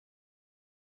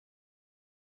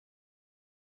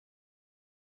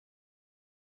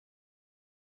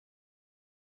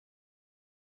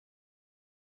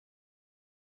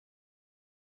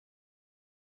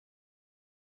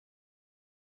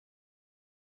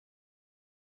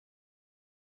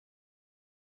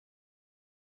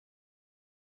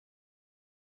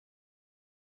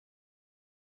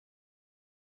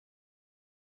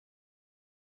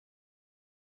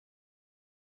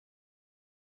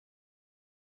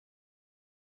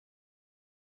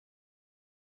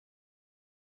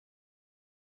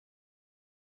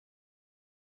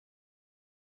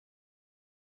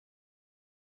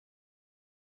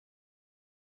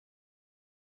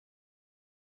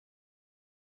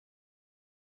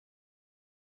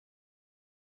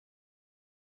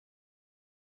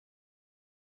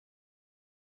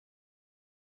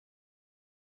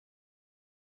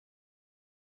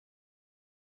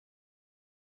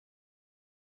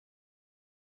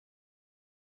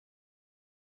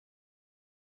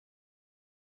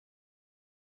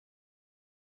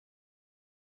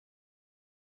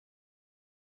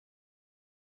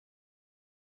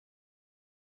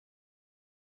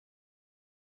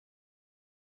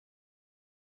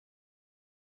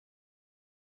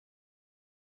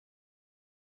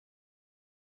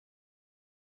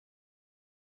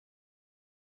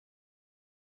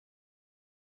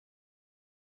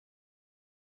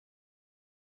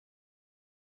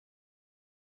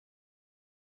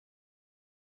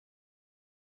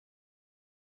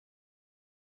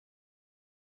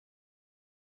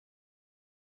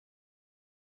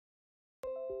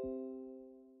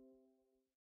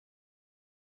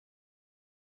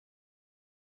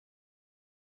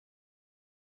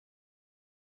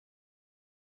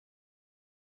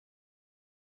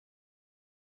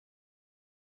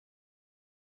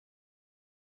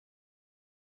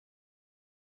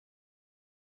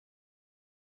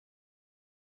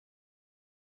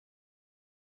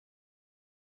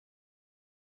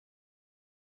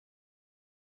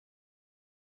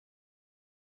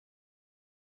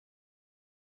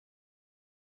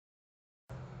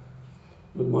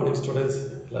Good morning students,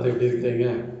 எல்லோரும் எப்படி இருக்கிறீங்க?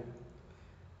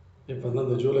 இப்போ வந்து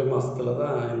இந்த ஜூலை மாதத்தில்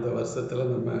தான் இந்த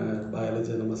வருஷத்தில் நம்ம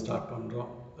பயாலஜி நம்ம ஸ்டார்ட் பண்ணுறோம்.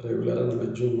 ரெகுலராக நம்ம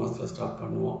ஜூன் மாதத்தில் ஸ்டார்ட்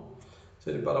பண்ணுவோம்.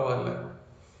 சரி, பரவாயில்ல.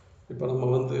 இப்போ நம்ம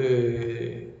வந்து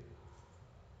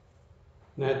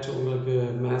நேற்று உங்களுக்கு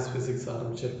மேத்ஸ் ஃபிசிக்ஸ்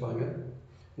ஆரம்பிச்சிருப்பாங்க.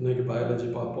 இன்றைக்கி பயாலஜி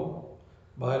பார்ப்போம்.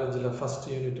 பயாலஜியில்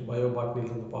ஃபஸ்ட் யூனிட்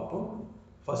பயோபாட்னிலேருந்து பார்ப்போம்.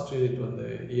 ஃபஸ்ட் யூனிட் வந்து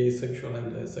asexual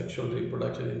and sexual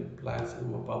reproduction in plants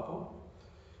நம்ம பார்ப்போம்.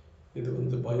 இது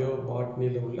வந்து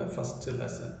பயோபாட்னியில் உள்ள ஃபஸ்ட்டு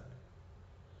லெசன்.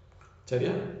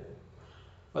 சரியா?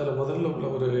 அதில் முதல்ல உள்ள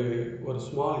ஒரு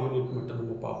ஸ்மால் யூனிட் மட்டும்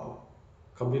நம்ம பார்ப்போம்.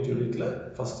 கம்ப்ளீட் யூனிட்டில்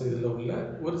ஃபஸ்ட்டு இதில் உள்ள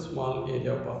ஒரு ஸ்மால்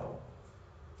ஏரியாவை பார்ப்போம்.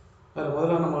 அதில்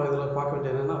முதல்ல நம்ம இதில் பார்க்க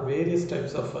வேண்டியது என்னென்னா, various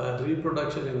types of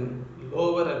reproduction in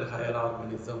lower and higher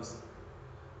organisms.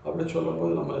 அப்படி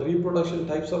சொல்லும்போது நம்ம ரீப்ரொடக்ஷன்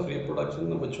டைப்ஸ் ஆஃப்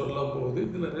ரீப்ரொடக்ஷன் நம்ம சொல்லும் போது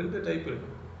இதில் 2 டைப்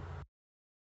இருக்குது.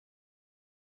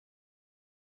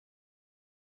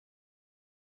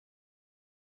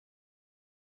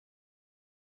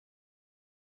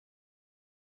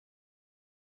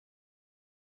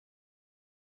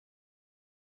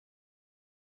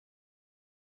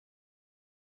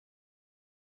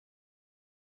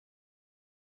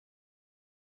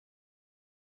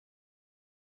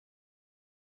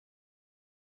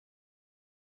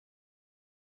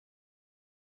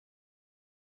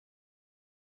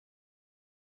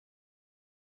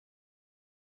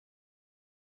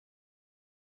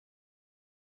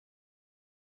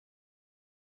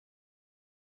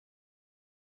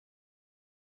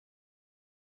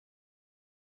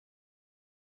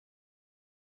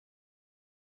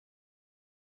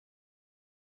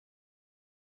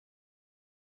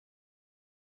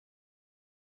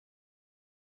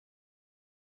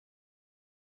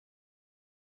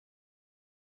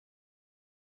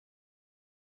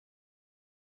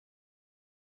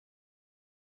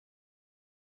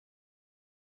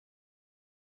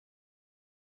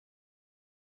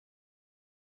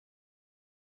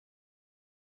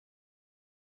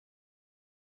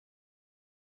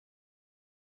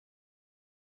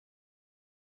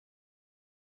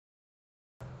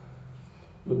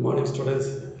 குட் மார்னிங் ஸ்டூடெண்ட்ஸ்,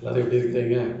 எல்லோரும் எப்படி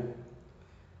இருக்கிறீங்க?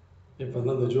 இப்போ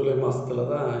வந்து இந்த ஜூலை மாதத்தில்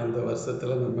தான் இந்த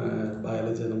வருஷத்தில் நம்ம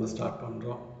பயாலஜி நம்ம ஸ்டார்ட்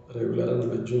பண்ணுறோம். ரெகுலராக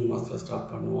நம்ம ஜூன் மாதத்தில்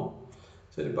ஸ்டார்ட் பண்ணுவோம்.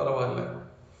 சரி, பரவாயில்ல.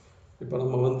 இப்போ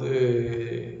நம்ம வந்து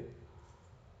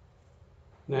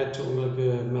நேற்று உங்களுக்கு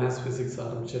மேத்ஸ் ஃபிசிக்ஸ்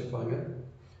ஆரம்பிச்சிருப்பாங்க.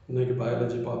 இன்றைக்கி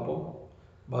பயாலஜி பார்ப்போம்.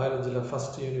 பயாலஜியில்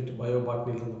ஃபஸ்ட் யூனிட்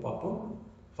பயோபாட்னிலேருந்து பார்ப்போம்.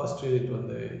 ஃபஸ்ட் யூனிட்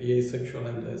வந்து asexual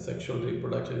and sexual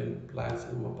reproduction in plants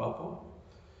நம்ம பார்ப்போம்.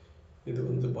 இது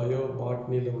வந்து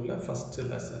பயோபாட்னியில் உள்ள ஃபஸ்ட்டு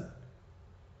லெசன்.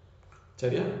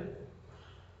 சரியா?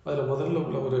 அதில் முதல்ல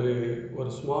உள்ள ஒரு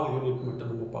ஸ்மால் யூனிட்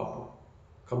மட்டும் நம்ம பார்ப்போம்.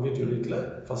 கம்ப்ளீட் யூனிட்டில்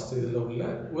ஃபஸ்ட்டு இதில் உள்ள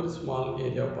ஒரு ஸ்மால்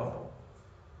ஏரியாவை பார்ப்போம்.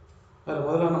 அதில்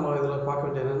முதல்ல நம்ம இதில் பார்க்க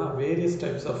வேண்டியது என்னென்னா, various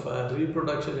types of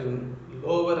reproduction in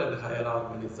lower and higher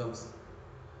organisms.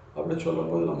 அப்படி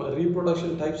சொல்லும்போது நம்ம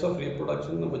ரீப்ரொடக்ஷன் டைப்ஸ் ஆஃப்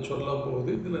ரீப்ரொடக்ஷன் நம்ம சொல்லும்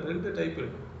போது இதில் 2 டைப்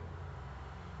இருக்குது.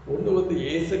 ஒன்று வந்து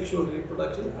ஏசெக்ஷுவல்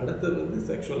ரீப்ரொடக்ஷன், அடுத்தது வந்து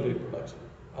செக்ஷுவல் ரீப்ரொடக்ஷன்.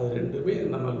 அது ரெண்டுமே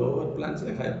நம்ம லோவர்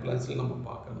பிளான்ட்ஸில் ஹையர் பிளான்ட்ஸில் நம்ம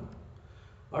பார்க்கணும்.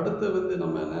 அடுத்து வந்து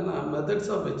நம்ம என்னென்னா, methods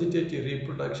of vegetative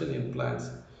reproduction in plants.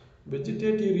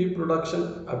 Vegetative reproduction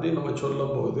அப்படின்னு நம்ம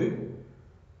சொல்லும்போது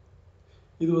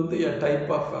இது வந்து எ டைப்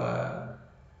ஆஃப்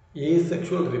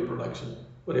ஏசெக்ஷுவல் ரீப்ரொடக்ஷன்.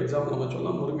 ஒரு எக்ஸாம்பிள் நம்ம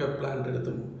சொல்லலாம், முருங்கை பிளான்ட்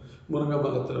எடுத்து முருங்கை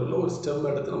மரத்தில் உள்ள ஒரு ஸ்டெம்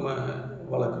எடுத்து நம்ம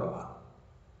வளர்க்குறோம்,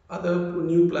 அதை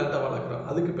நியூ பிளான்ட்டாக வளர்க்குறோம்.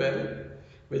 அதுக்கு பேர்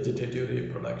வெஜிடேட்டிவ்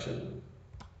ரீப்ரொடக்ஷன்.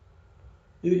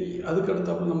 இது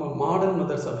அதுக்கடுத்தாப்புல நம்ம மாடர்ன்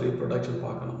மெத்தட்ஸ் ஆஃப் ரீப்ரொடக்ஷன்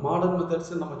பார்க்கணும். மாடர்ன் மெத்தட்ஸ்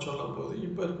நம்ம சொல்லும் போது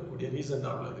இப்போ இருக்கக்கூடிய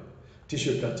ரீசெண்டாக உள்ளது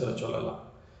டிஷ்யூ கல்ச்சரை சொல்லலாம்.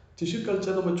 டிஷ்யூ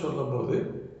கல்ச்சர் நம்ம சொல்லும்போது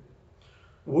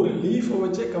ஒரு லீஃபை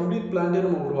வச்சே கம்ப்ளீட் பிளான்ட்டே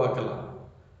நம்ம உருவாக்கலாம்.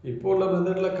 இப்போ உள்ள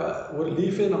மெத்தடில் ஒரு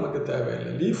லீஃபே நமக்கு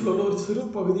தேவையில்லை. லீஃபில் உள்ள ஒரு சிறு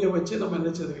பகுதியை வச்சு நம்ம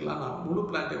என்ன செய்துக்கலாம்னா முழு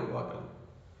பிளான்ட்டே உருவாக்கலாம்.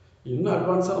 இன்னும்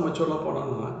அட்வான்ஸாக நம்ம சொல்ல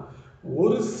போனோம்னா,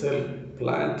 ஒரு செல்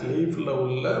பிளான்ட் லீஃபில்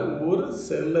உள்ள ஒரு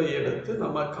செல்லை எடுத்து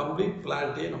நம்ம கம்ப்ளீட்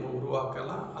பிளான்ட்டே நம்ம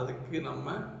உருவாக்கலாம். அதுக்கு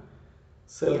நம்ம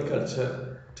செல் கல்ச்சர்,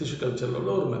 டிஷ்யூ கல்ச்சரில்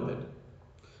உள்ள ஒரு மெத்தட்.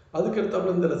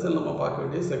 அதுக்கடுத்தாப்புல இந்த லெசன் நம்ம பார்க்க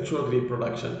வேண்டிய செக்ஷுவல்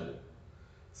ரீப்ரொடக்ஷன்.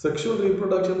 செக்ஷுவல்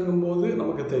ரீப்ரொடக்ஷனுங்கும் போது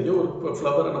நமக்கு தெரியும், ஒரு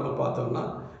ஃப்ளவரை நம்ம பார்த்தோம்னா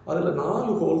அதில்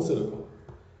 4 ஹோல்ஸ் இருக்கும்.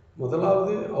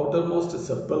 முதலாவது அவுட்டர் மோஸ்ட்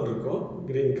செப்பல் இருக்கும்,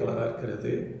 க்ரீன் கலராக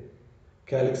இருக்கிறது,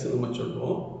 கேலிக்ஸ் நம்ம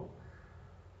சொல்லுவோம்.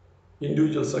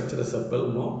 இண்டிவிஜுவல் ஸ்ட்ரக்சரை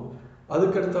செப்பல்னோம்.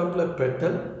 அதுக்கடுத்தாப்புல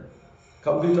பெட்டல்,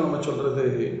 கம்ப்ளீட்டாக நம்ம சொல்கிறது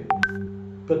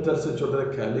பெட்டல்ஸ்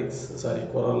சொல்கிறது கேலிக்ஸ்,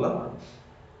 கொரோலா.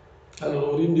 அதில்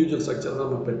ஒரு இண்டிவிஜுவல் ஸ்ட்ரக்சர் தான்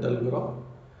நம்ம பெட்டல்ங்கிறோம்.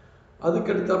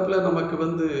 அதுக்கடுத்தாப்புல நமக்கு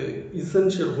வந்து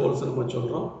இசென்ஷியல் ஹோல்ஸ் நம்ம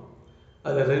சொல்கிறோம்.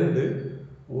 அதில் 2,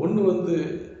 ஒன்று வந்து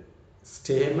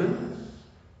ஸ்டேமன்,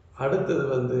 அடுத்தது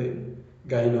வந்து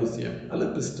கைனோசியம்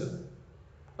அல்லது பிஸ்டல்,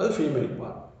 அது ஃபீமேல்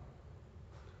பார்ட்.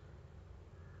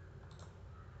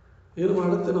 இது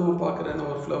அடுத்து நம்ம பார்க்குறேன்னா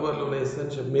ஒரு ஃப்ளவரில் உள்ள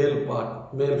எசென்ஷியல் மேல் பார்ட்,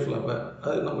 மேல் ஃப்ளவர்,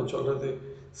 அது நம்ம சொல்கிறது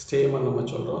ஸ்டேமன். நம்ம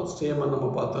சொல்கிறோம் ஸ்டேமன் நம்ம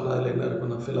பார்த்தோன்னா அதில் என்ன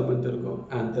இருக்குன்னா ஃபிலமெண்ட் இருக்கும்,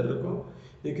 ஆந்தர் இருக்கும்,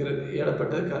 இதுக்கு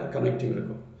இடப்பட்ட கனெக்டிவ்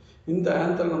இருக்கும். இந்த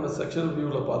ஆந்தர் நம்ம செக்ஷனல்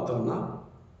வியூவில் பார்த்தோம்னா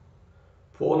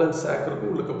போலன் சாக் இருக்கும்,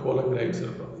 உங்களுக்கு போலன் கிரைன்ஸ்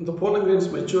இருக்கும். இந்த போலன் கிரைன்ஸ்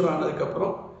மெச்சூர்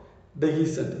ஆனதுக்கப்புறம்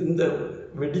டெஹிசன்ட், இந்த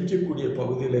வெடிக்கக்கூடிய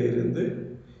பகுதியில் இருந்து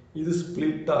இது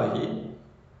ஸ்ப்ளிட் ஆகி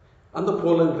அந்த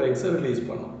போலன் கிரைன்ஸை ரிலீஸ்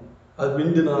பண்ணும். அது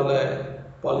விண்டுனால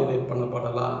பாலினேட்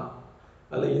பண்ணப்படலாம்,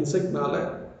 அதில் இன்செக்ட்னால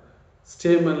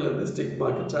ஸ்டேமன்லேருந்து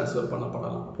ஸ்டிக்மாக்கு ட்ரான்ஸ்ஃபர்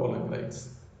பண்ணப்படலாம் போலன் கிரைன்ஸ்.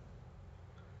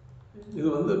 இது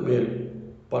வந்து மேல்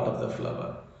பார்ட் ஆஃப் த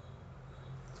ஃப்ளவர்.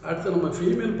 அடுத்து நம்ம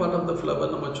female part of the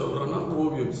flower நம்ம சொல்கிறோன்னா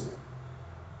ஓவியூல்ஸ்.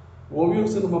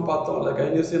 ஓவியூல்ஸ் நம்ம பார்த்தோம்ல,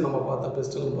 கைனோசியம் நம்ம பார்த்தோம்,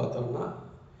 பெஸ்டல்னு பார்த்தோம்னா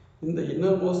இந்த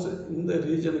இன்னர்மோஸ்ட் இந்த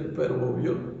ரீஜனுக்கு பேர்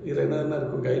ஓவியூல். இதில் என்னென்ன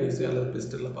இருக்கும், கைனோசியம் அல்லது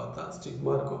பெஸ்டலில் பார்த்தா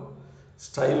ஸ்டிக்மா இருக்கும்,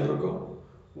 ஸ்டைல் இருக்கும்,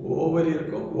 ஓவரி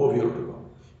இருக்கும், ஓவியூல் இருக்கும்.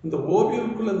 இந்த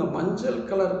ஓவியூலுக்குள்ள இந்த மஞ்சள்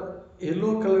கலர் எல்லோ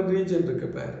கலர் ரீஜன் இருக்கு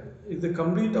பேர், இது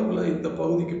கம்ப்ளீட்டாக உள்ள இந்த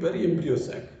பகுதிக்கு பேர் எம்ப்ரியோ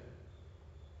சாக்.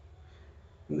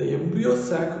 இந்த எம்ப்ரியோ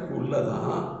சாக்குக்கு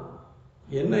உள்ளதான்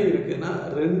என்ன இருக்குன்னா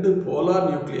 2 போலார்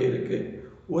நியூக்ளியை இருக்கு,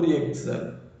 ஒரு எக் செல்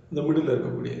இந்த மிடில்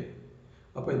இருக்கக்கூடியது.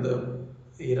 அப்போ இந்த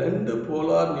 2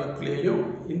 போலார் நியூக்ளியையும்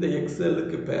இந்த எக்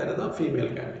செல்லுக்கு பேர் தான்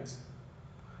ஃபீமேல் கேமெட்ஸ்.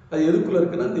 அது எதுக்குள்ளே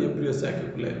இருக்குன்னா இந்த எம்ப்ரியோ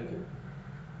சாக்குக்குள்ளே இருக்கு.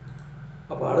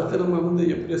 அப்போ அடுத்து நம்ம வந்து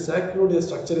எம்ப்ரியோ சாக்கினுடைய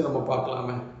ஸ்ட்ரக்சரை நம்ம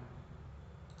பார்க்கலாமே.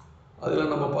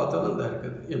 அதில் நம்ம பார்த்தோன்னா இந்த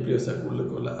இருக்குது எம்ப்ரியோ சாக்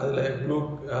உள்ளுக்குள்ள,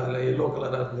 அதில் எல்லோ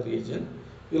கலராக இருந்த ரீஜன்.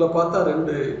 இதில் பார்த்தா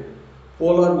 2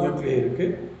 போலார் நியூக்ளியை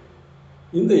இருக்குது,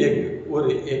 இந்த எக்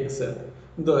ஒரு எக் செல்,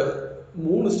 இந்த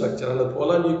 3 ஸ்ட்ரக்சர் அல்லது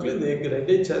போலார் நியூக்ளியை இந்த எக்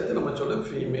ரெண்டையும் சேர்த்து நம்ம சொல்ல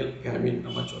ஃபீமேல் கேமிட்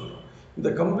நம்ம சொல்கிறோம். இந்த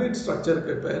கம்ப்ளீட்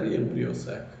ஸ்ட்ரக்சருக்கு பேர் எம்ப்ரியோ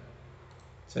சாக்.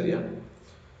 சரியா?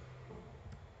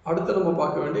 அடுத்து நம்ம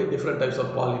பார்க்க வேண்டிய டிஃப்ரெண்ட் டைப்ஸ்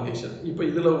ஆஃப் பாலினேஷன். இப்போ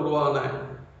இதில் உருவான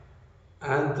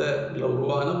ஆந்தரில்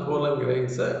உருவான போலன்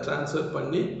கிரைன்ஸை ட்ரான்ஸ்ஃபர்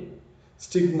பண்ணி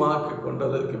ஸ்டிக்மாக்கு கொண்டு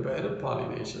வரதுக்கு பேர்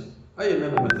பாலினேஷன். அது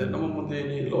என்னென்ன மெத்தட் நம்ம முந்தைய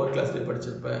நீ lower கிளாஸ்லேயே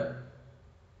படிச்சிருப்ப,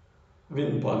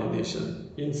 win pollination,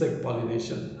 insect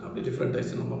pollination, அப்படி டிஃப்ரெண்ட்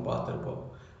டைப்ஸ் நம்ம பார்த்துருப்போம்.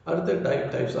 அடுத்த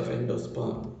டைப்ஸ் ஆஃப்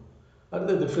எண்டோஸ்பர்ம்,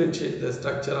 அடுத்து differentiate the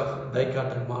structure of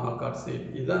dicot and மானோகாட் seat.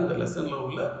 இதுதான் இந்த லெசனில்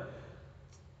உள்ள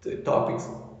டாபிக்ஸ்.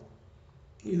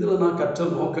 இதில் நான் கற்ற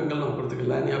நோக்கங்கள் நான் கொடுத்துக்க,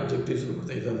 லேர்னிங் ஆப்ஜெக்டிவ்ஸ்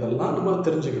கொடுத்தேன். இதெல்லாம் நம்ம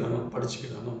தெரிஞ்சுக்கணும்,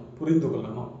 படிச்சுக்கணும், புரிந்து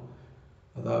கொள்ளணும்.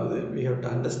 அதாவது we have to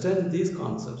understand these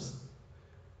concepts,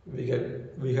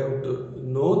 we have to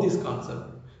know these concepts,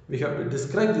 we have to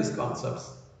describe these concepts.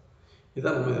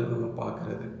 இதான் நம்ம இதில் நம்ம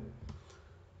பார்க்குறது.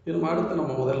 இது அடுத்து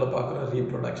நம்ம முதல்ல பார்க்குற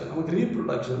ரீப்ரொடக்ஷன். நமக்கு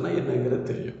ரீப்ரொடக்ஷன்னா என்னங்கிறது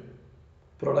தெரியும்,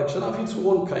 production of its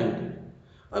own kind.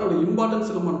 அதனோட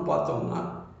இம்பார்ட்டன்ஸ் நம்ம பார்த்தோம்னா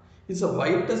it's a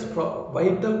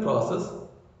vital process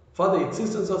for the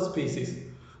existence of species.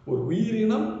 ஒரு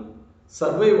உயிரினம்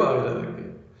சர்வைவ் ஆகிறதுக்கு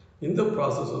இந்த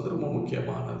ப்ராசஸ் வந்து ரொம்ப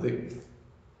முக்கியமானது.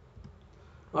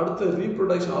 அடுத்து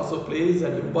reproduction also place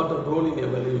an important role in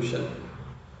evolution.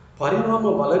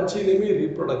 பரிணாம வளர்ச்சியிலையுமே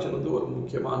ரீப்ரொடக்ஷன் வந்து ஒரு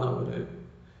முக்கியமான ஒரு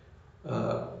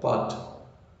பார்ட்.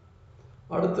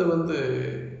 அடுத்து வந்து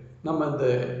நம்ம இந்த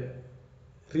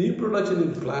ரீப்ரொடக்ஷன்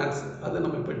இன் பிளான்ட்ஸ், அதை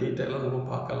நம்ம இப்போ டீட்டெயிலாக நம்ம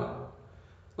பார்க்கலாம்.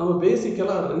 நம்ம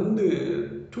பேசிக்கலாக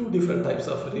 2 டிஃப்ரெண்ட் டைப்ஸ்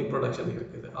ஆஃப் ரீப்ரொடக்ஷன்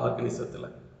இருக்குது ஆர்கனிசத்தில்.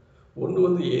 ஒன்று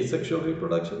வந்து ஏசெக்ஷுவல்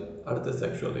ரீப்ரொடக்ஷன், அடுத்து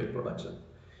செக்ஷுவல் ரீப்ரொடக்ஷன்.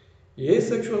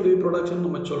 ஏசெக்ஷுவல் ரீப்ரொடக்ஷன்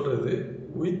நம்ம சொல்கிறது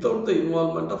without the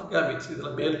involvement of gametes.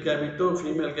 இதில் மேல் கேமிட்டோ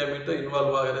ஃபீமேல் கேமிட்டோ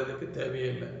இன்வால்வ் ஆகிறதுக்கு தேவையே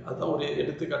இல்லை. அதுதான் ஒரு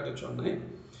எடுத்துக்காட்டு சொன்னேன்.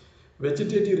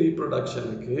 வெஜிடேட்டிவ்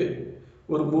ரீப்ரொடக்ஷனுக்கு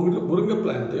ஒரு முருங்கை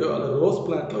பிளான்ட்டையோ அல்லது ரோஸ்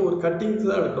பிளான்ட்டில் ஒரு கட்டிங்ஸ்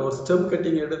தான் எடுக்கிறோம். ஒரு ஸ்டெம்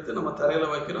கட்டிங் எடுத்து நம்ம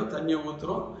தரையில் வைக்கிறோம், தண்ணியை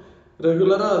ஊற்றுறோம்,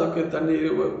 ரெகுலராக அதுக்கு தண்ணி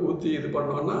ஊற்றி இது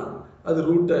பண்ணோன்னா அது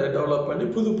ரூட்டை டெவலப் பண்ணி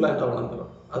புது பிளான்ட்டை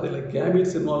வளர்ந்துடும். அதில்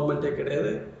கேமிட்ஸ் இன்வால்மெண்ட்டே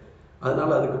கிடையாது.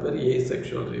 அதனால் அதுக்கு பேர்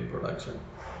ஏசெக்ஷுவல் ரீப்ரொடக்ஷன்.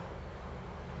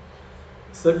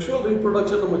 செக்ஷுவல்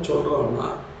ரீப்ரொடக்ஷன் நம்ம சொல்கிறோம்னா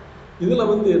இதில்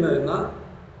வந்து என்னன்னா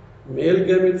மேல்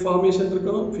கேமிட் ஃபார்மேஷன்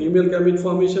இருக்கணும், ஃபீமேல் கேமிட்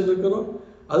ஃபார்மேஷன் இருக்கணும்,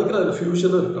 அதுக்கு அதில்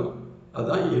ஃபியூஷனும் இருக்கணும்.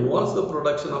 அதுதான் involves the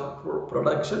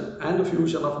production and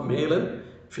fusion of male and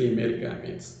female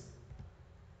gametes.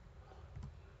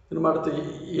 நம்ம அடுத்து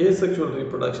ஏசெக்ஷுவல்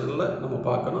ரீப்ரொடக்ஷனில் நம்ம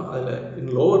பார்க்கணும். அதில்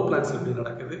இன் லோவர் பிளான்ஸ் எப்படி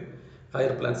நடக்குது,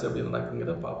 ஹையர் பிளான்ஸ் எப்படி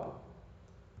நடக்குங்கிறத பார்ப்போம்.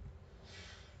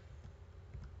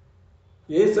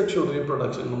 ஏசெக்ஷுவல்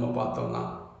ரீப்ரொடக்ஷன் நம்ம பார்த்தோம்னா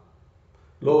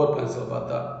லோவர் பிளான்ஸில்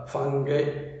பார்த்தா ஃபங்கை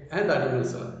அண்ட்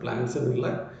அனிமல்ஸில், பிளான்ட்ஸுன்னு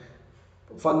இல்லை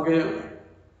ஃபங்கை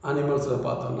அனிமல்ஸில்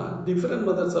பார்த்தோம்னா different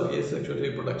methods of asexual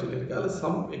reproduction இருக்குது. அதில்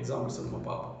சம் எக்ஸாம்பிள்ஸ் நம்ம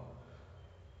பார்ப்போம்.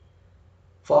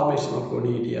 ஃபார்மேஷன் ஆஃப்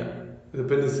கொனீடியா, இது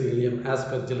பெனிசிலியம்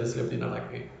ஆஸ்பெர்ஜிலஸில் எப்படி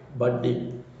நடக்குது, பட்டிங்,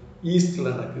 ஈஸ்டில்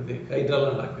நடக்குது,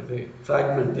 ஹைட்ராவில் நடக்குது.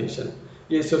 ஃப்ராக்மெண்டேஷன்,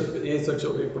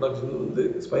 ஏசெக்ஷுவல் ரீப்ரொடக்ஷன் வந்து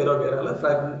ஸ்பைரோகைரால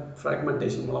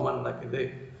ஃப்ராக்மெண்டேஷன் மூலமாக நடக்குது.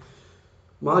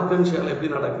 மார்க்கன்ஷியாவில் எப்படி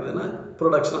நடக்குதுன்னா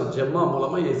ப்ரொடக்ஷன் ஆஃப் ஜெம்மா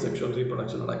மூலமாக ஏசெக்ஷுவல்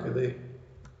ரீப்ரொடக்ஷன் நடக்குது.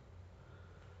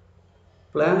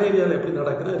 பிளானேரியாவில் எப்படி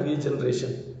நடக்குதுன்னா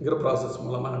ரீஜென்ரேஷன்ங்கிற ப்ராசஸ்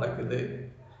மூலமாக நடக்குது.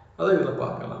 அதை இதில்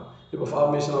பார்க்கலாம். இப்போ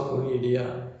ஃபார்மேஷன் ஆஃப் கொனிடியா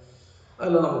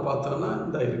அதில் நம்ம பார்த்தோம்னா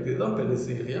இந்த இருக்குது தான்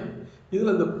பெனிசிலியம்.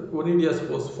 இதில் இந்த கொனிடியா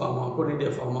ஸ்போர்ஸ்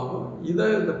கொனிடியா ஃபார்ம் ஆகும். இதை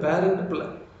இந்த பேரண்ட்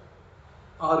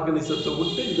ஆர்கனிசத்தை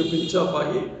விட்டு இது பிஞ்ச் ஆஃப்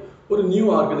ஆகி ஒரு நியூ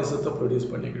ஆர்கனிசத்தை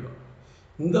ப்ரொடியூஸ் பண்ணிக்கிடும்.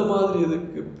 இந்த மாதிரி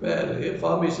இதுக்கு பேர்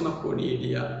ஃபார்மேஷன் ஆஃப்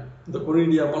கொனிடியா. இந்த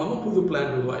கொனிடியா மூலமாக புது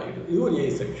பிளான்ட் உருவாகிடும். இது ஒரு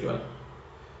ஏசெக்ஷுவல்.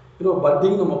 இன்னும்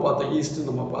பட்டிங் நம்ம பார்த்தோம், ஈஸ்ட்டு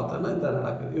நம்ம பார்த்தோன்னா இந்த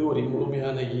நடக்குது. இது ஒரு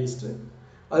முழுமையான ஈஸ்ட்டு.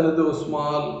 அதுலேருந்து ஒரு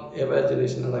ஸ்மால்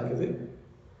எவாஜினேஷன் நடக்குது.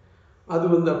 அது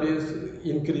வந்து அப்படியே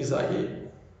இன்க்ரீஸ் ஆகி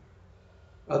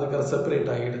அதுக்காக செப்பரேட்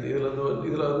ஆகிடுது.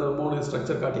 இதில் வந்து 3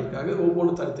 ஸ்ட்ரக்சர் காட்டியிருக்காங்க.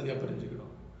 ஒவ்வொன்றும் தனித்தனியாக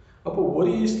பிரிஞ்சுக்கணும். அப்போ ஒரு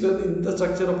ஈஸ்ட்லேருந்து இந்த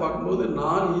ஸ்ட்ரக்சரை பார்க்கும்போது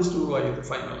 4 ஈஸ்ட் உருவாகிடுது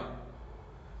ஃபைனலாக.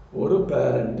 ஒரு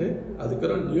பேரண்ட்டு,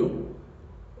 அதுக்கப்புறம் நியூ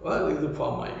இது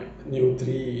ஃபார்ம் ஆகிடும். நியூ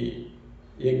 3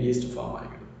 யங் ஈஸ்ட் ஃபார்ம்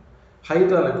ஆகிடும்.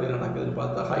 ஹைட்ரால் எப்படி நடக்குதுன்னு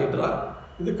பார்த்தா ஹைட்ரா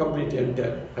இது கம்ப்ளீட்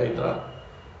என்டையர் ஹைட்ரா.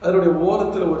 அதனுடைய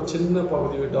ஓரத்தில் ஒரு சின்ன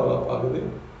பகுதி டெவலப் ஆகுது.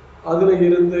 அதில்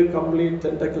இருந்து கம்ப்ளீட்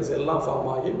டென்டக்கிள்ஸ் எல்லாம் ஃபார்ம்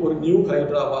ஆகி ஒரு நியூ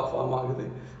ஹைட்ராவாக ஃபார்ம் ஆகுது.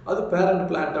 அது பேரண்ட்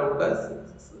பிளான்ட்டை விட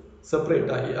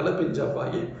செப்பரேட் ஆகி அல்ல பிஞ்ச் ஆஃப்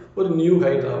ஆகி ஒரு நியூ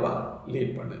ஹைட்ராவாக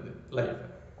லீட் பண்ணுது லைஃப்.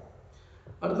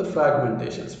 அடுத்து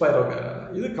ஃப்ராக்மெண்டேஷன், ஸ்பைரோகைரா.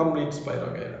 இது கம்ப்ளீட்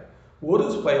ஸ்பைரோகைரா. ஒரு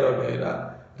ஸ்பைரோகைரா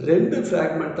 2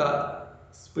 ஃப்ராக்மெண்ட்டாக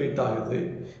ஸ்ப்ளிட் ஆகுது.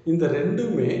 இந்த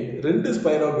ரெண்டுமே 2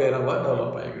 ஸ்பைரோகைராவாக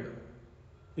டெவலப் ஆகிடும்.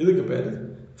 இதுக்கு பேர்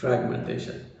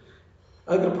ஃப்ராக்மெண்டேஷன்.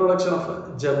 அதுக்கு ப்ரொடக்ஷன் ஆஃப்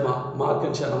ஜெம்மா,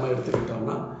 மார்க்கன்ஷியா நம்ம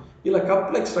எடுத்துக்கிட்டோம்னா இல்லை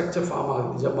கம்ப்ளெக்ஸ் ஸ்ட்ரக்சர் ஃபார்ம்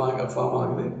ஆகுது, ஜெம்மாக ஃபார்ம்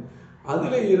ஆகுது.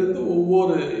 அதில் இருந்து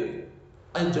ஒவ்வொரு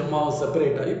ஜெம்மாவும்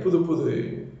செப்பரேட் ஆகி புது புது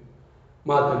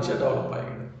மார்க்கன்ஷியா டெவலப்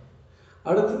ஆகிடுது.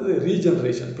 அடுத்தது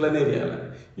ரீஜென்ரேஷன் பிளனேரியாவில்.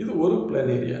 இது ஒரு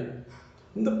பிளனேரியா.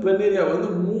 இந்த பிளனேரியா வந்து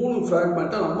 3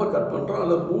 ஃப்ராக்மெண்ட்டாக நம்ம கட் பண்ணுறோம்.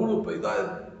 அதில் 3 இதாக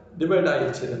டிவைட்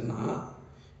ஆகிடுச்சுன்னா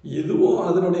இதுவும்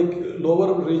அதனுடைய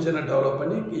லோவர் ரீஜனை டெவலப்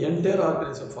பண்ணி என்டையர்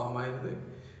ஆர்கனிசம் ஃபார்ம் ஆகிடுது.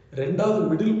 ரெண்டாவது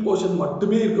மிடில் போர்ஷன்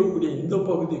மட்டுமே இருக்கக்கூடிய இந்த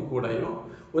பகுதி கூடயும்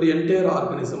ஒரு என்டையர்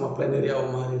ஆர்கனிசமாக பிளனேரியாவை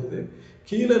மாறிடுது.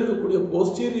 கீழே இருக்கக்கூடிய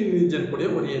போஸ்டீரியர் ரீஜன் கூட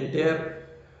ஒரு என்டையர்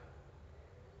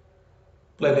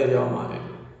பிளனேரியாவை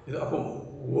மாறிடுது. இது அப்போ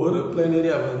ஒரு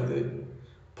பிளனேரியா வந்து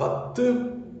 10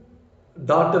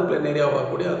 டாட்டர் பிளனேரியாவாக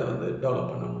கூட அதை வந்து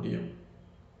டெவலப் பண்ண முடியும்.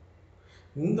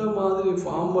 இந்த மாதிரி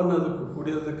ஃபார்ம் பண்ணதுக்கு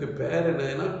கூடியதுக்கு பேர்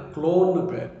என்னன்னா க்ளோன்னு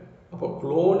பேர். அப்போ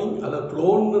க்ளோனிங் அல்லது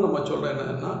க்ளோன்னு நம்ம சொல்கிற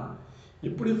என்னன்னா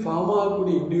இப்படி ஃபார்ம்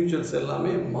ஆகக்கூடிய இண்டிவிஜுவல்ஸ்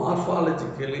எல்லாமே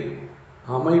மார்ஃபாலஜிக்கலி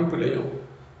அமைப்புலையும்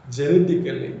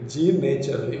ஜெனட்டிக்கலி ஜீன்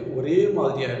நேச்சர்லையும் ஒரே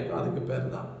மாதிரியாக இருக்கும். அதுக்கு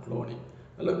பேர் தான் க்ளோனிங்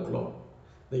அல்ல clone.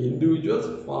 The individuals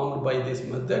formed by this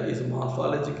method is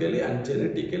morphologically and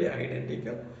genetically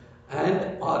identical and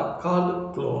are called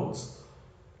clones.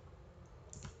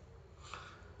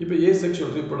 இப்போ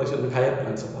ஏசெக்ஷுவல் ரீப்ரொடக்ஷன் ஹையர்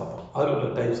பிளான்ஸை பார்ப்போம். அதில் உள்ள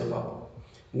டைப்ஸை பார்ப்போம்.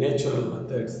 Natural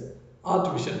methods,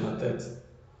 artificial methods.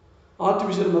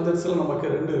 Artificial மெத்தட்ஸில் நமக்கு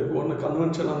 2 இருக்குது. ஒன்று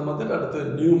கன்வென்ஷனல் மெத்தட், அடுத்து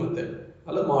நியூ மெத்தட்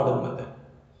அல்ல மாடர்ன் மெத்தட்.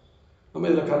 நம்ம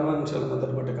இதில் கன்வென்ஷனல்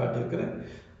மெத்தட் மட்டும் காட்டியிருக்கிறேன்.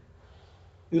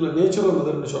 இதில் நேச்சுரல்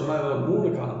மெத்தட்னு சொன்னால் இதில்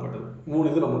 3 காணப்படுது. 3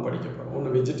 இது நம்ம படிக்க போகிறோம்.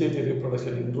 ஒன்று vegetative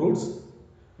reproduction in roots,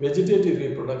 vegetative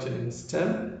reproduction in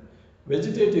stem,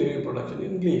 vegetative reproduction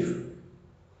in leaf.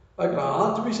 அதுக்கு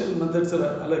ஆர்டிஃபிஷியல் மெத்தட்ஸில்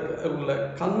அல்ல உள்ள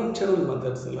கன்வென்ஷனல்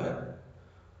மெத்தட்ஸில்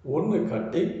ஒன்று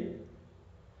கட்டிங்,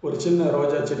 ஒரு சின்ன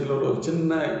ரோஜா செடியில் ஒரு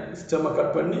சின்ன ஸ்டெம்மை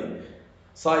கட் பண்ணி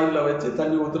சாயிலில் வச்சு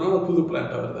தண்ணி ஊற்றினா புது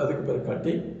பிளான்ட்டாக வருது. அதுக்கு பேர்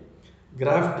கட்டிங்.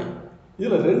 கிராஃப்டிங்,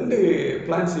 இதில் 2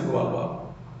 பிளான்ட்ஸ் இன்வால்வ் ஆகும்.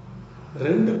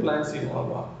 2 பிளான்ட்ஸ்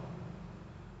இன்வால்வ் ஆகும்.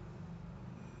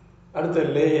 அடுத்த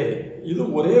லேயரிங், இது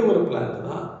ஒரே ஒரு பிளான்ட்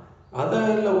தான்.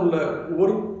 அதில் உள்ள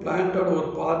ஒரு பிளான்ட்டோட ஒரு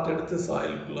பார்ட் எடுத்து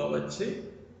சாயிலுக்குள்ளே வச்சு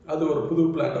அது ஒரு புது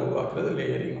பிளான்ட்டை உருவாக்குறது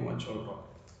லேயரிங் நம்ம சொல்கிறோம்.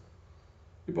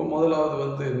 இப்போ முதலாவது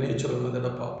வந்து நேச்சுரல்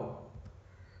மெத்தடை பார்ப்போம்.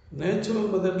 நேச்சுரல்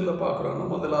மெத்தடில் பார்க்குறோன்னா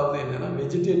முதலாவது என்னென்னா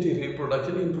வெஜிடேட்டிவ்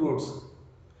ரீப்ரொடக்ஷன் இன் ரூட்ஸ்.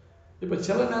 இப்போ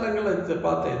சில நேரங்களில்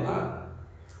பார்த்தீங்கன்னா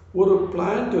ஒரு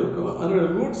பிளான்ட் இருக்கும், அதனுடைய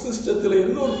ரூட் சிஸ்டத்தில்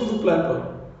இருந்து ஒரு புது பிளான்ட்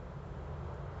வரும்.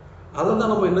 அதை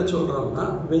தான் நம்ம என்ன சொல்கிறோம்னா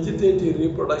வெஜிடேட்டிவ்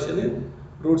ரீப்ரொடக்ஷன் இன்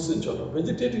ரூட்ஸ்ன்னு சொல்கிறோம்.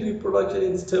 வெஜிடேட்டிவ் ரீப்ரொடக்ஷன்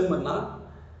இன் ஸ்டெம்னா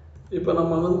இப்போ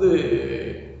நம்ம வந்து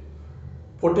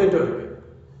பொட்டேட்டோ இருக்குது.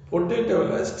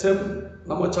 பொட்டேட்டோவில் ஸ்டெம்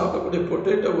நம்ம சாப்பிடக்கூடிய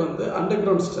பொட்டேட்டோ வந்து அண்டர்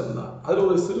கிரவுண்ட் ஸ்டெம் தான். அதில்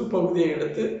ஒரு சிறு பகுதியை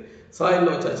எடுத்து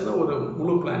சாயிலில் வச்சாச்சுன்னா ஒரு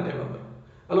முழு பிளான்ட்டே வந்துடும்.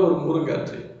 அதில் ஒரு முருங்கை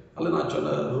ட்ரீ, அதில் நான்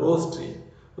சொன்ன ரோஸ் ட்ரீ,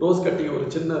 ரோஸ் கட்டிங் ஒரு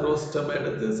சின்ன ரோஸ் ஸ்டெம்மை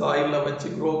எடுத்து சாயிலில் வச்சு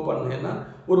க்ரோ பண்ணேன்னா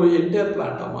ஒரு என்டையர்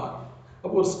பிளான்ட்டாக மாறும்.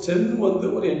 அப்போ ஒரு ஸ்டெம் வந்து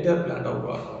ஒரு என்டையர் பிளான்ட்டாக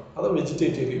உருவாக்கும். அதான்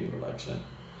வெஜிடேட்டிவ் ரீப்ரொடக்ஷன்.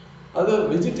 அது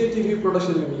வெஜிடேட்டிவ்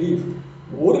ரீப்ரொடக்ஷன் இன் லீஃப்,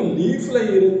 ஒரு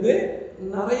லீஃபில் இருந்து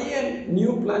நிறைய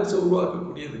நியூ பிளான்ட்ஸை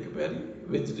உருவாக்கக்கூடியதுக்கு பேர்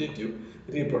வெஜிடேட்டிவ்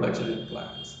ரீப்ரொடக்ஷன் இன்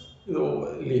பிளான்ட்ஸ். இது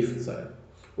லீஃப் சார்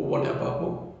ஒவ்வொன்றா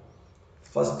பார்ப்போம்.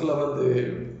 ஃபஸ்ட்டில் வந்து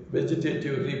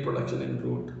வெஜிடேட்டிவ் ரீப்ரொடக்ஷன் இன்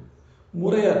ரூட்,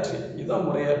 முறையாற்றி. இதுதான்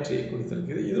முறையாற்றி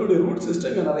கொடுத்துருக்குது. இதனுடைய ரூட்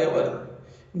சிஸ்டம் இங்கே நிறையா வருது.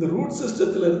 இந்த ரூட்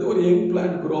சிஸ்டத்துலேருந்து ஒரு யங்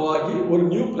பிளான்ட் க்ரோ ஆகி ஒரு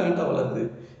நியூ பிளான்ட்டாக வளருது.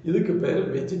 இதுக்கு பேர்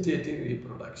வெஜிடேட்டிவ்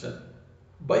ரீப்ரொடக்ஷன்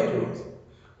பை ரூட்ஸ்.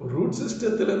 ஒரு ரூட்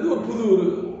சிஸ்டத்துலேருந்து ஒரு புது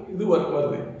இது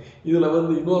வருது. இதில்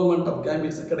வந்து இன்வால்மெண்ட் ஆஃப்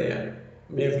கேமிட்ஸ் கிடையாது.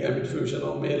 மேல் gamete ஃபியூஷனோ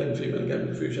male and female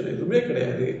gamete ஃபியூஷனோ எதுவுமே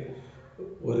கிடையாது.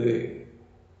 ஒரு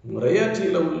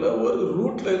முறையாற்றியில் உள்ள ஒரு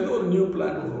ரூட்டில் இருந்து ஒரு நியூ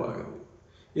பிளான்ட் உருவாகுது.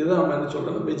 இதுதான் நம்ம என்ன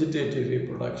சொல்கிறோம்னா வெஜிடேட்டிவ்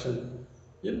ரீப்ரொடக்ஷன்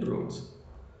இன் ரூட்ஸ்.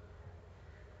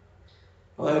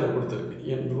 அதான் இதில் கொடுத்துருக்கு.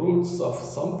 இன் roots of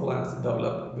some plants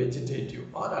develop vegetative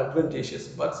R அட்வென்டேஷியஸ்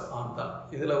puts on தான்.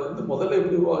 இதில் வந்து முதல்ல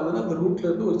எப்படி உருவாகுதுன்னா அந்த ரூட்ல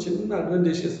இருந்து ஒரு சின்ன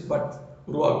அட்வென்டேஷியஸ் பட்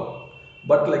உருவாகும்,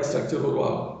 பட் லைக் ஸ்ட்ரக்சர்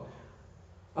உருவாகும்.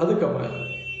 அதுக்கப்புறம்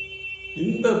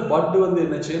இந்த பட் வந்து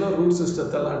என்ன செய்யணும், ரூட்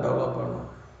சிஸ்டத்தெல்லாம் டெவலப் பண்ணணும்.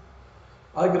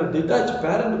 அதுக்கிற டிட்டாச்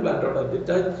பேரண்ட் பிளான்ட்டோட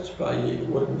டிட்டாச் ஆகி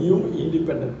ஒரு நியூ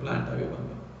இண்டிபெண்ட் பிளான்ட்டாகவே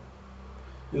வந்துடும்.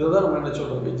 இதை தான் நம்ம என்ன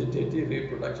சொல்கிறோம், வெஜிடேட்டிவ்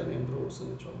ரீப்ரொடக்ஷன் இன்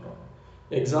ரூட்ஸ்ன்னு சொல்கிறோம்.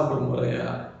 எக்ஸாம்பிள் முறையா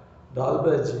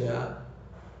டால்பேஜியா,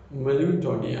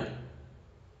 மெலிங்டோனியா,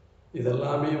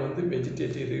 இதெல்லாமே வந்து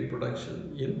வெஜிடேட்டிவ் ரீப்ரொடக்ஷன்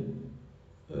இன்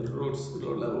ரூட்ஸ்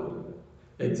உள்ள ஒரு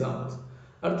எக்ஸாம்பிள்ஸ்.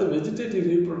 அடுத்து வெஜிடேட்டிவ்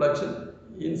ரீப்ரொடக்ஷன்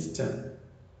இன் ஸ்டெம்.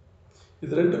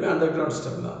 இது ரெண்டுமே அண்டர் கிரவுண்ட்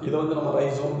ஸ்டெம் தான். இதை வந்து நம்ம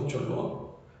ரைசோம்னு சொல்லுவோம்.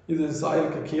 இது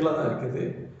சாயலுக்கு கீழே தான் இருக்குது.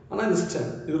 ஆனால் இது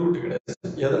ஸ்டெம், இது ரூட்டு கிடையாது.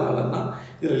 எதனாலன்னா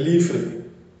இதில் லீஃப் இருக்குது,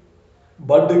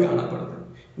 பட்டு காணப்படுது.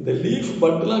 இந்த லீஃப்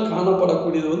பட்டுலாம்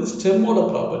காணப்படக்கூடியது வந்து ஸ்டெம்மோட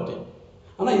ப்ராப்பர்ட்டி.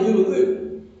 ஆனால் இது வந்து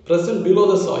ப்ரெசன்ட் பிலோ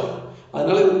த சாயில்.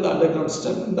 அதனால இது வந்து அண்டர் கிரவுண்ட்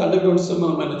ஸ்டெம். இந்த அண்டர் கிரவுண்ட் ஸ்டெம்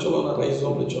நம்ம என்ன சொல்லுவோம்,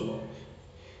 ரைசோம்னு சொல்லுவோம்.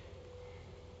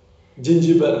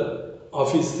 ஜிஞ்சிபர்,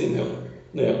 ஆஃபீசினல்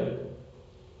நேல்,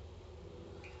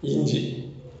 இஞ்சி.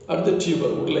 அடுத்து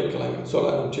டியூபர், உருளைக்கிழங்கு,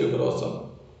 சொலானம் டியூபரோசம்.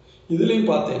 இதுலேயும்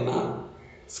பார்த்தீங்கன்னா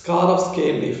scar of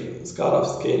scale leaf, scar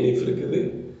of scale leaf இருக்குது.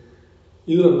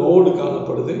 இதில் நோடு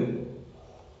காணப்படுது.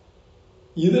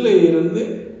 இதில் இருந்து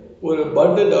ஒரு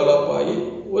பட்டு டெவலப் ஆகி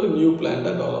ஒரு நியூ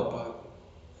பிளான்ட்டாக டெவலப் ஆகுது.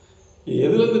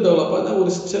 எதுலேருந்து டெவலப் ஆகுதுன்னா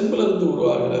ஒரு ஸ்டெம்லேருந்து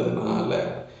உருவாகிறதுனால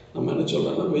நம்ம என்ன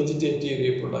சொல்கிறோம்னா வெஜிடேட்டிவ்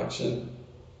ரீப்ரொடக்ஷன்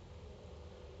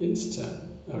இன் ஸ்டெம்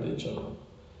அப்படின்னு சொல்கிறோம்.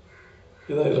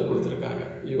 இதான் இதில் கொடுத்துருக்காங்க.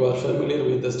 You are familiar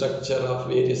with the structure of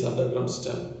various under ground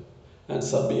stem and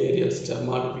sub Ariel stem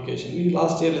modification. நீ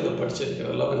லாஸ்ட் இயரில் இதை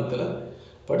படிச்சிருக்கிறேன், 11th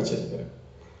படிச்சிருக்கிறேன்.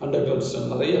 அண்டர் கிரவுண்ட்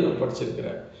ஸ்டெம் நிறைய நான்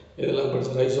படிச்சிருக்கிறேன். இதெல்லாம்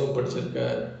படிச்சு ரைசோம்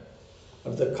படிச்சிருக்கேன்,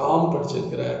 அடுத்த காம்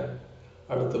படிச்சிருக்கிறேன்,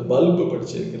 அடுத்து பல்பு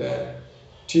படிச்சிருக்கிறேன்,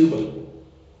 டியூபர்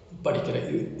படிக்கிறேன்.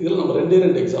 இதில் நம்ம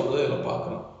ரெண்டு எக்ஸாம்பிள் தான் இதில்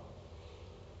பார்க்குறோம்.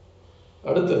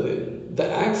 அடுத்தது த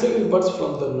auxiliary puts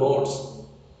from the notes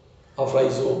of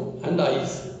rhizome and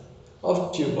eyes of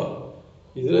tuber.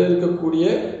 இதில் இருக்கக்கூடிய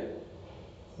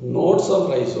நோட்ஸ் ஆஃப்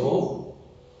ரைசோம்,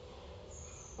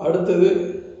 அடுத்தது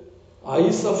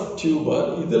ஐஸ் ஆஃப் டியூபர்,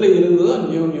 இதில் இருந்து தான்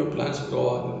நியூ பிளான்ட்ஸ் க்ரோ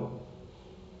ஆகுது.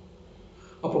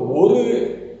 அப்போ ஒரு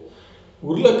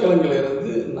உருளைக்கிழங்குல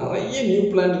இருந்து நிறைய நியூ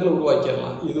பிளான்ட்களை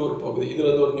உருவாக்கிடலாம். இது ஒரு பகுதி,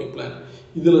 இதுலேருந்து ஒரு நியூ பிளான்ட்,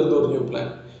 இதுலேருந்து ஒரு நியூ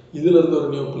பிளான்ட், இதுலேருந்து ஒரு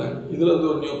நியூ பிளான்ட், இதுலேருந்து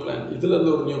ஒரு நியூ பிளான்ட்,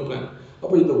 இதுலேருந்து ஒரு நியூ பிளான்ட்.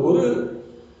 அப்போ இந்த ஒரு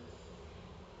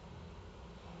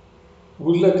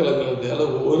உருளைக்கிழங்குலேருந்து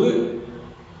அல்லது ஒரு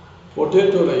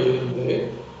பொட்டேட்டோவில் இருந்து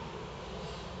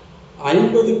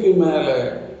 50க்கு மேலே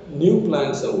நியூ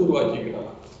பிளான்ட்ஸை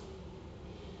உருவாக்கிக்கிடலாம்.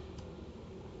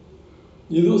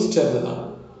 இதுவும் ஸ்டெம் தான்,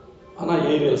 ஆனால்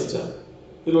ஏரியல் ஸ்டெம்.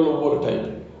 இதில் உள்ள ஒவ்வொரு டைப்.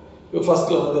 இப்போ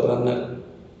ஃபஸ்ட்டில் வந்து ரன்னர்.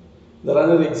 இந்த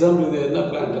ரன்னர் எக்ஸாம்பிள் இது என்ன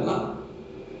பிளான்ட்னா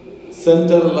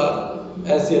சென்டர்லா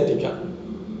ஆசியாட்டிக்கா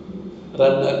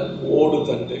ரன்னர், ஓடு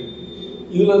தண்டு.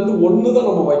 இதுலேருந்து ஒன்று தான்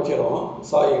நம்ம வைக்கிறோம்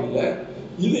சாயிலில்.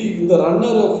 இது இந்த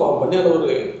ரன்னரை ஃபார்ம் பண்ணி அதில்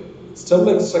ஒரு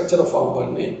ஸ்டெம்லைக் ஸ்ட்ரக்சரை ஃபார்ம்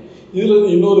பண்ணி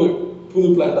இதுலேருந்து இன்னொரு புது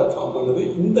பிளான்ட்டாக ஃபார்ம் பண்ணுது.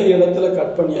 இந்த இடத்துல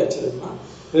கட் பண்ணியாச்சுன்னா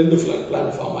 2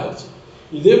 பிளான்ட் ஃபார்ம் ஆயிடுச்சு.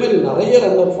 இதேமாதிரி நிறைய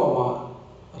ரன்னர் ஃபார்ம் ஆகும்,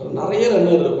 நிறைய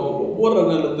ரன்னர் இருக்கும். ஒவ்வொரு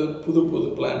ரன்னர்லேருந்து புது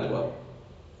பிளான்ட் வரும்.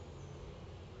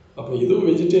 அப்போ இதுவும்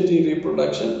வெஜிடேட்டிவ்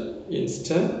ரீப்ரொடக்ஷன் இன்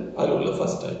ஸ்டெம். அதில் உள்ள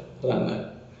ஃபர்ஸ்ட் டைப் ரன்னர்.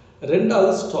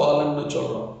 ரெண்டாவது ஸ்டாலன்னு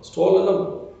சொல்கிறோம். ஸ்டாலன்னா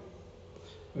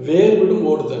வேர் விடும்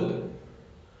ஓடுதண்டு.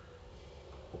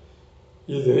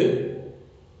 இது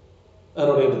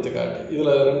அதனுடைய எடுத்துக்காட்டு.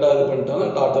 இதில் ரெண்டாவது பண்ணிட்டோம்னா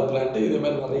டாட்டர் பிளான்ட்டு.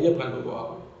 இதேமாதிரி நிறைய பிளான்ட்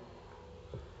உருவாகும்.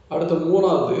 அடுத்த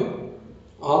மூணாவது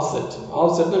ஆஃப்செட்.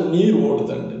 ஆஃப்செட்னா நீர்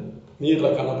ஓடுதண்டு,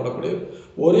 நீரில் காணப்படக்கூடிய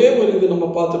ஒரே ஒரு இது நம்ம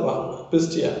பார்த்துப்பாங்க.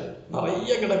 பிஸ்டியா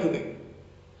நிறைய கிடக்குது,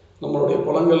 நம்மளுடைய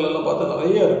குளங்கள்லாம் பார்த்தா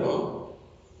நிறைய இருக்கும்.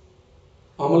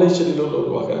 அமலை செடியில்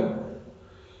உருவாக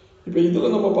இப்போ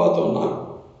இதில் நம்ம பார்த்தோம்னா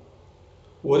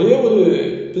ஒரே ஒரு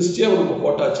பிஸ்டியாவை நம்ம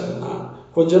போட்டாச்சுன்னா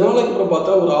கொஞ்ச நாளைக்கு அப்புறம்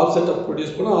பார்த்தா ஒரு ஆஃப்செட்டை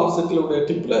ப்ரொடியூஸ் பண்ணால் ஆஃப்செட்டில் உடைய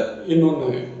டிப்பில்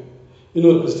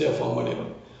இன்னொரு பிஸ்டியாக ஃபார்ம் பண்ணிடும்.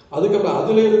 அதுக்கப்புறம்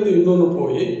அதிலேருந்து இன்னொன்று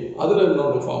போய் அதில்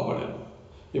இன்னொன்று ஃபார்ம் பண்ணிடும்.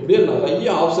 இப்படியே நிறைய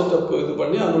ஆஃப்செட்டை இது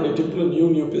பண்ணி அதனுடைய டிப்பில்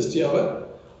நியூ பிஸ்டியாவை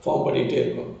ஃபார்ம் பண்ணிகிட்டே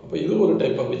இருக்கும். அப்போ இது ஒரு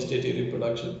டைப் ஆஃப் வெஜிடேட்டிவ்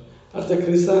ரீப்ரொடக்ஷன். அடுத்த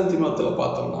கிறிசாந்திமத்தில்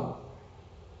பார்த்தோம்னா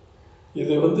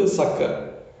இது சக்கர்,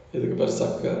 இதுக்கு பேர்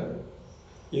சக்கர்.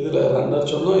 இதில் ரன்னர்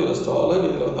சொன்னோம், இதில் ஸ்டாலன்,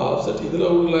 இதில் ஆஃப்செட். இதில்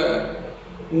உள்ள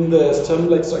இந்த ஸ்டெம்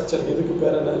லைக் ஸ்ட்ரக்சர் இதுக்கு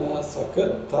பேர் என்னன்னா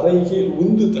சக்கர். தரை கீழ்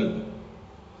உந்து தண்டு,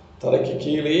 தரைக்கு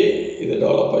கீழேயே இது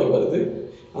டெவலப் ஆகி வருது.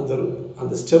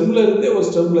 அந்த ஸ்டெம்ல இருந்தே ஒரு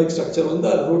ஸ்டெம் லைக் ஸ்ட்ரக்சர்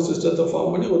அது ரூட் சிஸ்டத்தை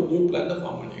ஃபார்ம் பண்ணி ஒரு நியூ பிளான்ட்டை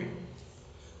ஃபார்ம் பண்ணிக்கணும்.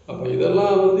 அப்போ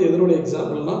இதெல்லாம் எதனுடைய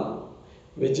எக்ஸாம்பிள்னா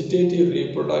வெஜிடேட்டிவ்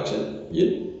ரீப்ரொடக்ஷன்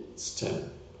இன் ஸ்டெம்.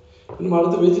 நம்ம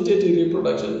அடுத்து வெஜிடேட்டிவ்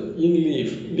ரீப்ரொடக்ஷன் இன்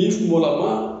லீஃப்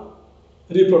மூலமாக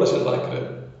ரீப்ரொடக்ஷன் நடக்கிறது.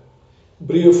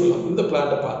 பிரியோஃபிலம் இந்த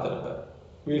பிளான்ட்டை பார்த்துருப்பேன்,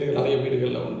 நிறைய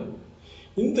வீடுகளில் உண்டு.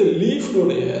 இந்த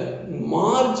லீஃப்னுடைய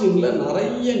மார்ஜினில்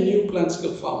நிறைய நியூ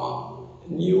பிளான்ட்ஸ்கள் ஃபார்ம் ஆகும்,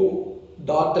 நியூ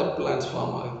டாட்டர் பிளான்ட்ஸ்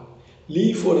ஃபார்ம் ஆகுது.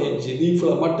 லீஃபோட எட்ஜ்,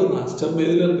 லீஃபில் மட்டும்தான், ஸ்டெம்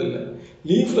எதுலேருந்து இல்லை,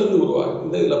 லீஃப்லேருந்து உருவாகுது.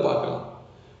 இந்த இதில் பார்க்கலாம்,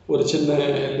 ஒரு சின்ன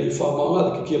லீஃப் ஃபார்ம் ஆகும்,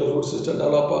 அதுக்கு கீழே ரூட் சிஸ்டம்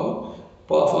டெவலப் ஆகும்,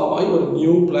 ஃபார்ம் ஆகி ஒரு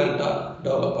நியூ பிளான்ட்டாக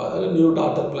டெவலப் ஆகுது, நியூ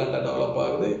டாட்டர் பிளான்ட்டாக டெவலப்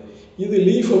ஆகுது. இது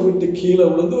லீஃபை விட்டு கீழே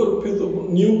விழுந்து ஒரு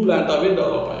நியூ பிளான்ட்டாகவே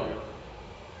டெவலப் ஆகிடும்.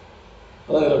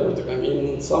 அதான் இதில் கொடுத்துருக்காங்க.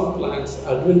 In some plants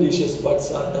adventitious buds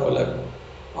are developed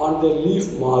on their leaf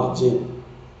margin.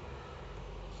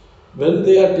 When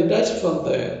they are detached from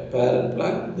the parent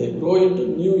plant, they grow into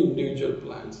new individual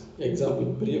plants. Example,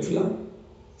 Bryophyllum,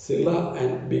 Scilla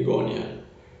and Begonia.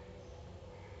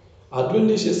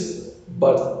 Adventitious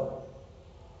buds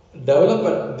develop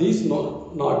at these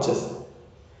notches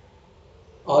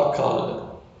are called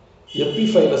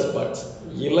epiphyllous buds.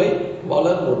 இலை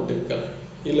வளர் மொட்டுக்கள்,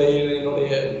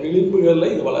 இலையினுடைய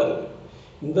விளிம்புகளில் இது வளருது.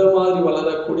 இந்த மாதிரி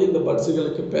வளரக்கூடிய இந்த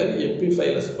பட்ஸுகளுக்கு பேர்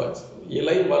எபிஃபைலஸ் பட்ஸ்,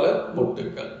 இலை வளர்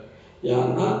மொட்டுக்கள்.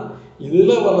 ஏன்னா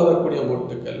இதில் வளரக்கூடிய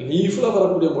மொட்டுக்கள், லீஃபில்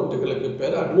வரக்கூடிய மொட்டுக்களுக்கு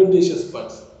பேர் அட்வென்டிஷியஸ்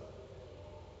பட்ஸ்.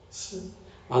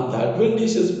 அந்த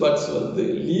அட்வென்டிஷியஸ் பட்ஸ்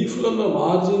லீஃபில் உள்ள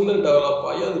மார்ஜினில் டெவலப்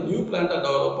ஆகி அது நியூ பிளான்ட்டாக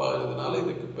டெவலப் ஆகுறதுனால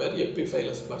இதுக்கு பேர்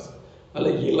எபிஃபைலஸ் பட்ஸ்,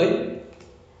 அதில் இலை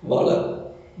வளர்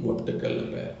மொட்டுக்கள்னு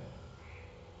பேர்.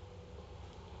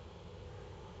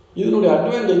 இதனுடைய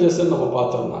அட்வான்டேஜஸ் நம்ம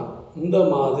பார்த்தோம்னா, இந்த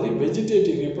மாதிரி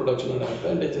வெஜிடேட்டிவ் ரீப்ரொடக்ஷனோட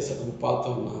அட்வான்டேஜஸ் நம்ம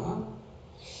பார்த்தோம்னா,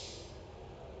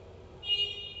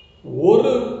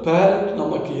 ஒரு பேரண்ட்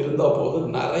நமக்கு இருந்தால் போதும்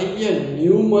நிறைய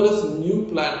நியூமரஸ் நியூ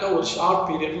பிளான்ட்டை ஒரு ஷார்ட்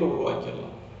பீரியடில்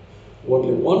உருவாக்கிடலாம்.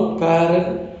 Only one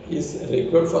parent is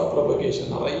required for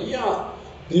propagation. நிறையா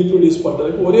ரீப்ரொடியூஸ்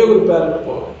பண்ணுறதுக்கு ஒரே ஒரு பேரண்ட்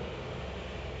போகும்.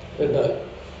 ரெண்டாவது,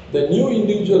 the new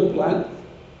individual plant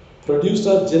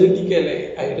produced R genetically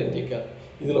identical.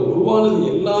 இதில் உருவானது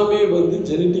எல்லாமே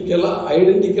ஜெனட்டிக்கலாக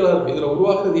ஐடென்டிக்கலாக இருக்கும். இதில்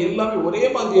உருவாக்குறது எல்லாமே ஒரே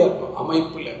மாதிரியாக இருக்கும்,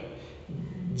 அமைப்பில்,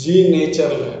 ஜீன்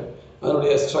நேச்சரில்,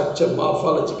 அதனுடைய ஸ்ட்ரக்சர்,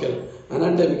 மார்ஃபாலஜிக்கல்,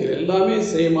 அனாட்டமிக்கல் எல்லாமே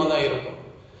சேமாக தான் இருக்கும்.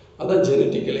 அதான்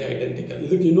ஜெனட்டிக்கலி ஐடென்டிக்கல்.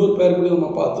 இதுக்கு இன்னொரு பேர் கூட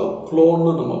நம்ம பார்த்தோம்,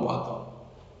 க்ளோன்னு நம்ம பார்த்தோம்.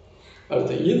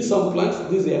 அடுத்து, in some plants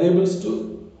this enables to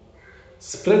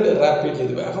spread rapidly.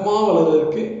 இது வேகமாக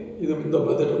வளர்கிறதுக்கு இந்த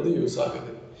மெத்தட் யூஸ் ஆகுது.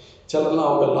 சிலர்லாம்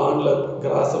அவங்க லானில்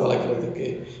கிராஸை வளர்க்குறதுக்கு,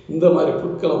 இந்த மாதிரி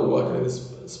புட்களை உருவாக்குறது,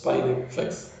 ஸ்பைன்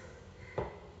ஃப்ளெக்ஸ்,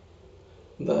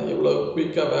 இந்த எவ்வளோ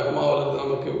குயிக்காக வேகமாக வளருது,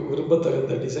 நமக்கு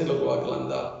விரும்பத்தகுந்த டிசைனில் உருவாக்கலாம்,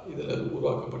 இந்த இதில்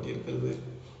உருவாக்கப்பட்டிருக்கிறது.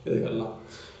 இதுகள்லாம்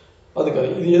அதுக்காக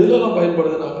இது எதுலலாம்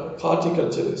பயன்படுதுன்னா,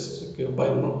 ஹார்டிகல்ச்சரிஸ்டுக்கு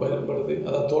பயன்படுது,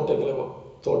 அதாவது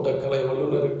தோட்டக்கலை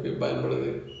வல்லுநருக்கு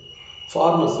பயன்படுது,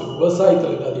 ஃபார்மர்ஸுக்கு,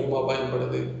 விவசாயத்தில் அதிகமாக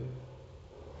பயன்படுது.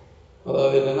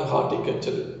 அதாவது என்னென்னா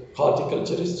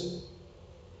horticulturist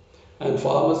and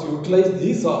farmers utilize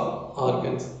these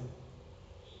organs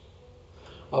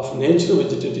of natural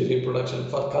vegetative reproduction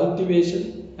for cultivation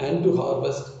and to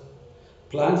harvest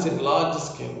plants in large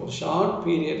scale. ஒரு ஷார்ட்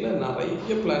பீரியடில்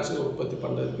நிறைய பிளான்ட்ஸை உற்பத்தி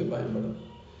பண்ணுறதுக்கு பயன்படும்.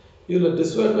 இதில்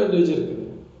டிஸ்அட்வான்டேஜ் இருக்குது.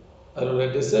 அதோட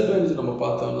டிஸ்அட்வான்டேஜ் நம்ம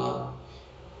பார்த்தோம்னா,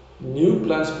 new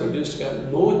plants produced can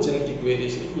no genetic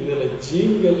variation. இதில்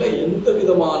ஜீன்களில் எந்த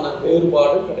விதமான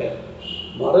வேறுபாடும் கிடையாது,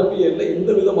 மரபியலில்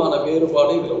எந்த விதமான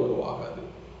வேறுபாடும் இதில் உருவாகாது.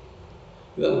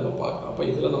 இதை நம்ம பார்க்குறோம். அப்போ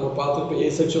இதில் நம்ம பார்த்துருப்போம்,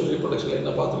 ஏசெக்ஷுவல் ரீப்ரொடக்ஷனில்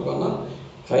என்ன பார்த்துருக்கோம்னா,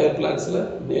 ஹையர் பிளான்ட்ஸில்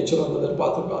நேச்சுரல் மெத்தட்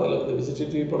பார்த்துருக்கோம். அதில்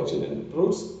vegetative reproduction in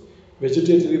fruits,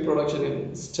 vegetative reproduction in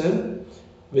stem,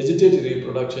 vegetative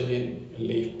reproduction in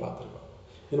leaf பார்த்துருக்கோம்.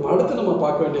 இது அடுத்து நம்ம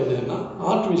பார்க்க வேண்டியது என்னென்னா,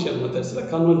 ஆர்டிஃபிஷியல் மெத்தட்ஸில்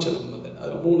கன்வென்ஷனல் மெத்தட்.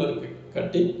 அதில் 3 இருக்குது: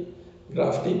 கட்டிங்,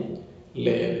 கிராஃப்டிங்,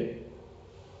 லேயரிங்.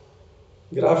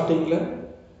 கிராஃப்டிங்கில்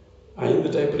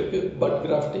 5 டைப் இருக்குது: but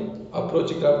grafting,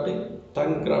 approach grafting,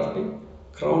 tongue grafting,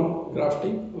 crown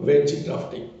grafting, wedge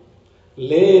grafting.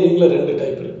 லேயரிங்கில் ரெண்டு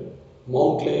டைப் இருக்குது,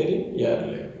 மவுண்ட் லேயரிங், ஏர்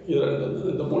லேயரிங். இது ரெண்டு,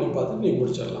 இந்த மூணையும் பார்த்துட்டு நீங்கள்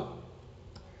முடிச்சிடலாம்.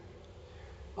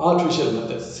 ஆர்டிஃபிஷியல்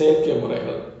மெத்தட்ஸ், செயற்கை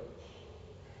முறைகள்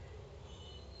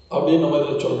அப்படின்னு நம்ம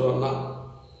இதில் சொல்கிறோம்னா,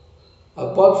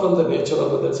 apart from the natural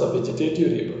methods of vegetative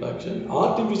reproduction,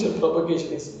 artificial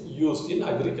propagation is used in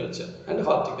agriculture and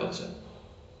horticulture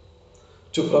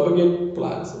to propagate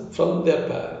plants from their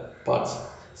parts.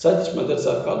 Such methods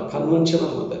are called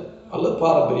conventional method அல்லது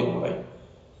பாரம்பரிய முறை.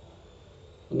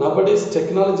 Nowadays,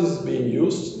 technology is being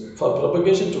used for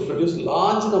propagation to produce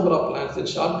large number of plants in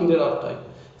short period of time.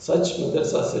 Such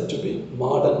methods are said to be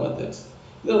modern methods.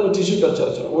 இது நம்ம tissue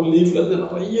culture சொல்கிறோம். ஒரு லீஃப்லேருந்து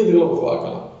நிறைய இதுகளை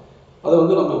உருவாக்கலாம். அதை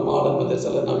வந்து நம்ம மாடர்ன் மெத்தட்ஸ்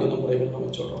அல்ல நவீன முறைகள் நம்ம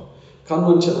சொல்கிறோம்.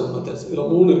 கன்வென்ஷனல் மெத்தட்ஸ் இதில்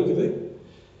 3 இருக்குது.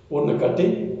 ஒன்று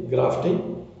கட்டிங், கிராஃப்டிங்,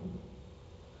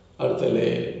 அடுத்த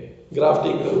லேயரிங்.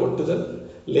 கிராஃப்டிங்கிறது ஒட்டுதல்,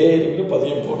 லேயரிங்கிறது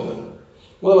பதியம் போடுதல்.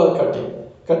 முதலாவது கட்டிங்.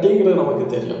 கட்டிங்கிறது நமக்கு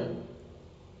தெரியும்,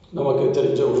 நமக்கு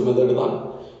தெரிஞ்ச ஒரு மெத்தடு தான்.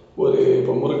 ஒரு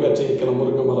இப்போ முருங்கை இருக்கிற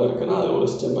முருங்கை மரம் இருக்குன்னா அதில் ஒரு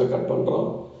ஸ்டெம்மை கட் பண்ணுறோம்,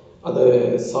 அதை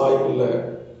சாயிலில்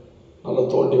நல்லா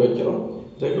தோண்டி வைக்கிறோம்.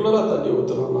 ரெகுலராக தண்ணி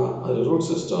ஊற்றுறோம்னா அது ரூட்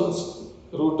சிஸ்டம்ஸ்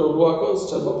ரூட்டை உருவாக்கும்,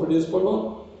 ஸ்டெம்மை ப்ரொடியூஸ் பண்ணும்,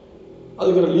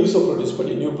 அதுக்கிற லீவ்ஸை ப்ரொடியூஸ்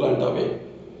பண்ணி நியூ பிளான்ட்டாகவே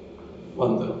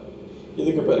வந்துடும்.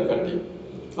 இதுக்கு பேர் கட்டிங்.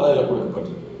 அதில்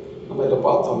கொடுக்கப்பட்டிருக்கு. நம்ம இதில்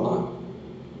பார்த்தோம்னா,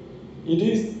 it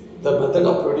is the method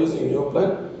of producing new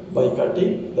plant by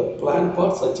cutting the plant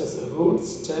parts such as root,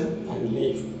 stem and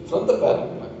leaf from the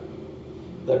parent plant.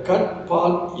 The cut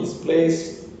part is placed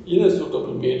in a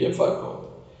suitable medium for growth.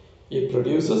 It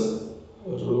produces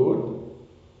root,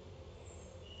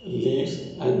 leaves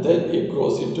and then it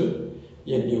grows into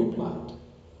a new plant.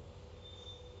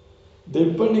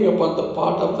 Depending upon the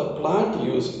part of the plant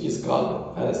used is called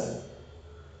as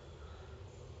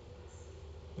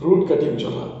root cutting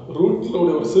சொல்லலாம். ரூட்டில்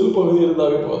ஒரு சிறு பகுதி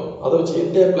இருந்தாவே போதும், அதை வச்சு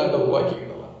entire பிளான்ட்டை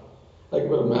உருவாக்கிக்கிடலாம். அதுக்கு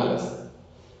பேர் மேலஸ்.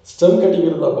 ஸ்டெம் கட்டிங்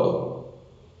இருந்தால் போதும்.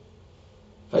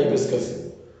 ஹைபிஸ்கஸ்,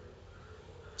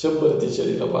 செம்பருத்தி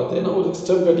செடியில் பார்த்தீங்கன்னா ஒரு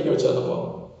ஸ்டெம் கட்டிங் வச்சாலும்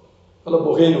போதும். அதில்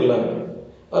புகையின் உள்ள இருக்குது,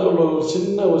 அதில் உள்ள ஒரு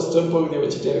சின்ன ஒரு ஸ்டெம் பகுதியை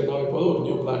வச்சுட்டே இருந்தாவே போதும், ஒரு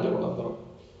நியூ பிளான்ட்டை வளர்ந்துடும்.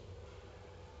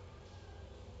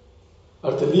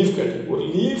 அடுத்து லீஃப் கட்டிங். ஒரு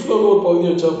லீஃபில் உள்ள ஒரு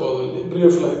பகுதியை வச்சா போதும்.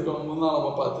 பிரீஃபில் இருக்கணும் முன்னால்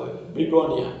நம்ம பார்த்தது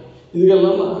பிகோனியா,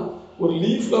 இதுக்கெல்லாம் ஒரு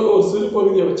லீஃபில் ஒரு சிறு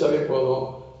பகுதியை வச்சாவே போதும்,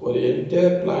 ஒரு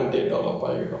என்டையர் பிளான்ட்டே டெவலப்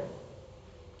ஆகிடும்.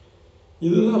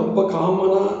 இதுதான் ரொம்ப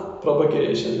காமனாக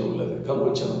ப்ரொபகேஷன் உள்ளது.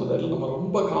 கன்வென்ஷனல் மெத்தடில் நம்ம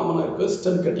ரொம்ப காமனாக இருக்கிறது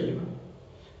ஸ்டெம் கட்டிங் தான்.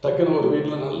 டக்குன்னு ஒரு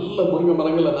வீட்டில் நல்ல முருங்கை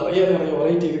மரங்களில் நிறைய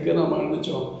வெரைட்டி இருக்குது, நம்ம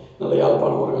நினச்சோம் நல்ல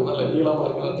யாழ்ப்பாண முருங்கை நல்ல நீளமாக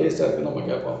இருக்குது, நல்ல டேஸ்ட்டாக இருக்குன்னு நம்ம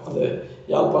கேட்போம். அந்த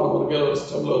யாழ்ப்பாண முருங்கையில் ஒரு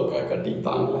ஸ்டெம்மில் ஒரு கட்டிங்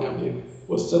தாங்கலாம் அப்படின்னு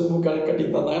ஒரு ஸ்டெம்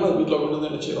கட்டிங் தந்தாங்கன்னா அது வீட்டில் கொண்டு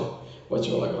வந்து நினச்சிடும் வச்சு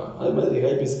வளர்க்கலாம். அது மாதிரி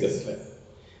ஹைபிஸ்கஸில்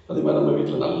அதே மாதிரி நம்ம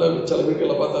வீட்டில் நல்ல சில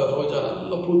வீடுகளில் பார்த்தா ரோஜா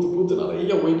நல்லா பூத்து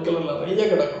நிறைய ஒயிட் கலரில் நிறைய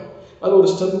கிடக்கும். அது ஒரு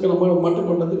ஸ்டெம்முக்கு நம்ம மட்டும்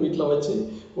கொண்டு வந்து வீட்டில் வச்சு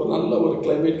ஒரு நல்ல ஒரு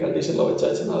கிளைமேட் கண்டிஷனில்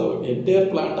வச்சாச்சுன்னா அது ஒரு என்டையர்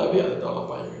பிளான்ட்டாகவே அது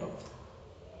டெவலப் ஆகிவிடும்.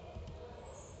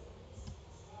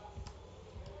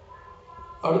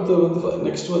 அடுத்து வந்து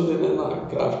நெக்ஸ்ட் வந்து என்னென்னா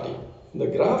கிராஃப்டிங். இந்த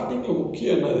கிராஃப்டிங்கில்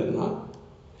முக்கியம் என்னதுன்னா,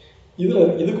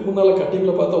 இதுக்கு முன்னால்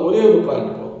கட்டிங்கில் பார்த்தா ஒரே ஒரு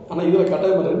பிளான்ட் போகும், ஆனால் இதில்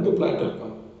கட்டாயமாக 2 பிளான்ட்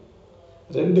இருக்கும்,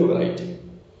 2 வெரைட்டி.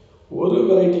 ஒரு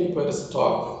வெரைட்டிக்கு பேர்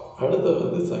ஸ்டாக், அடுத்தது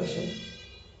வந்து செக்ஷன்.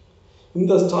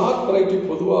 இந்த ஸ்டாக் வெரைட்டி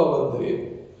பொதுவாக வந்து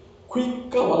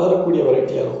குயிக்காக வளரக்கூடிய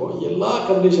வெரைட்டியாக இருக்கும், எல்லா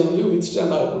கண்டிஷன்லையும்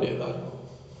வித்ஸ்டாண்ட் ஆகக்கூடியதாக இருக்கும்.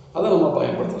 அதை நம்ம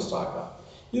பயன்படுத்துகிற ஸ்டாக்காக.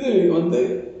 இது வந்து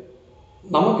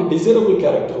நமக்கு டிசைரபிள்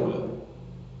கேரக்டர் உள்ளது.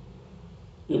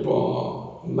 இப்போ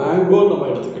மேங்கோ நம்ம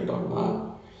எடுத்துக்கிட்டோம்னா,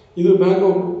 இது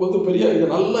மேங்கோ வந்து பெரிய இது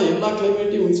நல்லா எல்லா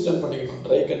கிளைமேட்டையும் வித்ஸ்டாண்ட் பண்ணிக்கிட்டோம்,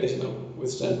 ட்ரை கண்டிஷனை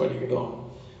வித்ஸ்டாண்ட் பண்ணிக்கிட்டோம்.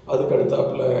 அதுக்கு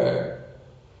அடுத்தாப்புல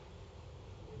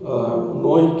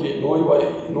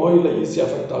நோயில் ஈஸியாக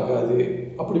அஃபெக்ட் ஆகாது.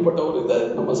 அப்படிப்பட்ட ஒரு இதை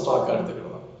நம்ம ஸ்டாக்காக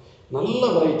எடுத்துக்கிடலாம். நல்ல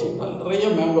வெரைட்டி, நிறைய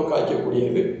மேங்கோ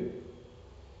காய்க்கக்கூடியது,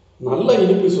 நல்ல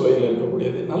இனிப்பு சுவையில்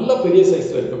இருக்கக்கூடியது, நல்ல பெரிய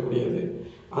சைஸில் இருக்கக்கூடியது,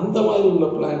 அந்த மாதிரி உள்ள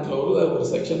பிளான்ட்டில் ஒரு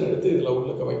செக்ஷன் எடுத்து இதில்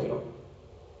உள்ளக்க வைக்கிறோம்.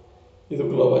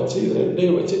 இதுக்குள்ளே வச்சு இது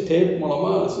ரெண்டையும் வச்சு டேப்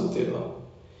மூலமாக சுற்றிடலாம்.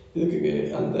 இதுக்கு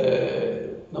அந்த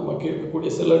நமக்கு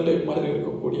இருக்கக்கூடிய செல்லோ டேப் மாதிரி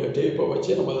இருக்கக்கூடிய டேப்பை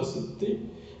வச்சு நம்ம அதை சுற்றி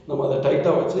நம்ம அதை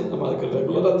டைட்டாக வச்சு நம்ம அதுக்கு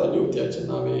ரெகுலராக தண்ணி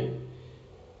ஊற்றியாச்சுன்னாவே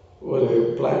ஒரு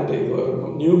பிளான்ட், இது ஒரு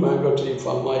நியூ மேங்கோ ட்ரீ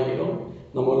ஃபார்ம் ஆகிடும்.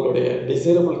 நம்மளுடைய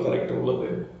டிசைரபிள் கேரக்டர் உள்ளது.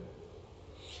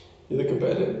 இதுக்கு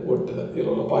பேர் ஒட்டுதல்.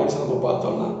 இதில் உள்ள பாயிண்ட்ஸ் நம்ம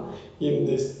பார்த்தோம்னா, in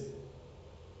this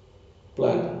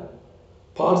plant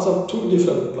parts of 2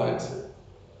 different plants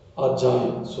are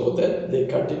joined so that they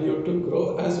continue to grow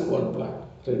as one plant.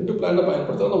 2 பிளான்ட்டை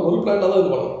பயன்படுத்தலாம், ஒரு பிளான்ட்டாக தான்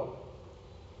இது வளரும்.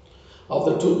 Of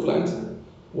the 2 plants,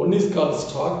 one is called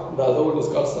stalk, the other one is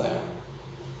called scion.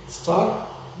 Stalk,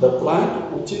 the plant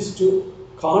which is to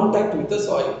contact with the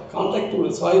soil. Contact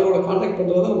with soil ஓட contact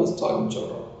பண்ணுறத நம்ம ஸ்டாக்னு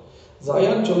சொல்கிறோம்.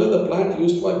 ஜயான்னு சொல்ல the plant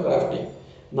used for grafting.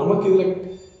 நமக்கு இதில்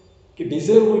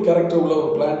desirable character உள்ள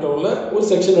ஒரு பிளான்ட்டில் உள்ள ஒரு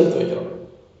செக்ஷன் எடுத்து வைக்கிறோம்,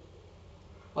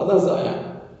 அதான் ஜயான்.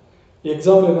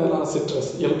 எக்ஸாம்பிள் என்னென்னா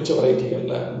சிட்ரஸ், எலுமிச்சை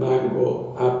வெரைட்டிகளில் மேங்கோ,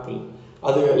 ஆப்பிள்,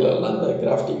 அதுகளெல்லாம் இந்த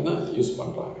கிராஃப்டிங் தான் யூஸ்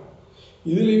பண்ணுறாங்க.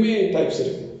 இதுலேயுமே டைப்ஸ்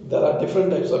இருக்குது. there are different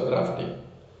types of grafting: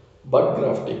 bud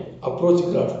grafting, approach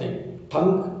grafting,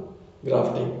 tongue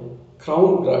grafting,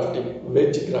 crown grafting,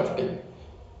 wedge grafting,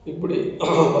 இப்படி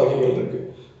வகைகள் இருக்குது.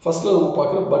 ஃபஸ்ட்டில் நம்ம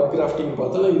பார்க்குற பட் கிராஃப்டிங்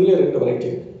பார்த்தோன்னா இதுலேயே 2 வெரைட்டி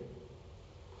இருக்குது.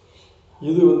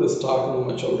 இது வந்து ஸ்டாக்னு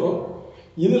நம்ம சொல்கிறோம்.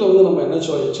 இதில் வந்து நம்ம என்ன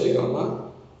செய்கிறோம்னா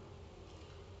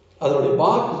அதனுடைய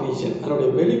பார்க் ரீஜன், அதனுடைய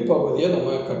வெளிப்பகுதியை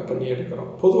நம்ம கட் பண்ணி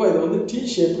எடுக்கிறோம். பொதுவாக இதை வந்து டீ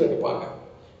ஷேப்பில் எடுப்பாங்க,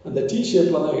 அந்த டீ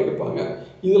ஷேப்பில் தான் எடுப்பாங்க.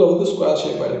 இதில் வந்து ஸ்கொயர்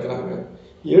ஷேப்பாக எடுக்கிறாங்க.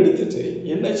 எடுத்துட்டு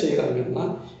என்ன செய்கிறாங்கன்னா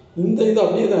இந்த இது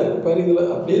அப்படியே தான் இருக்குது பாரு,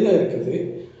 இதில் அப்படியே தான் இருக்குது.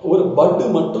 ஒரு பட்டு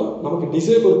மட்டும் நமக்கு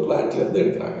டிசேபிள் பிளான்ட்லேருந்து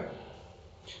எடுக்கிறாங்க.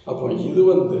 அப்போ இது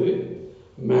வந்து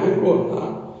மேங்கோன்னா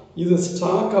இது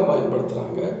ஸ்டாக்காக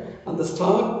பயன்படுத்துகிறாங்க. அந்த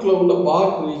ஸ்டாக்கில் உள்ள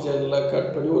பார்க் ரீஜனில்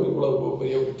கட் பண்ணி ஒரு இவ்வளோ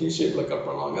பெரிய ஒரு டீ ஷேப்பில் கட்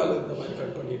பண்ணுவாங்க. அதில் இந்த மாதிரி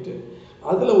கட் பண்ணிவிட்டு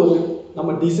அதில் ஒரு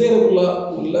நம்ம டிசைரபுளாக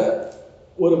உள்ள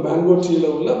ஒரு மேங்கோ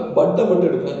ட்ரீயில் உள்ள பட்டை மட்டும்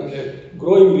எடுக்கிறாங்க,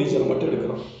 க்ரோயிங் ரீஜனை மட்டும்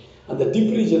எடுக்கிறோம். அந்த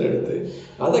டிப் ரீஜன் எடுத்து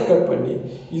அதை கட் பண்ணி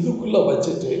இதுக்குள்ளே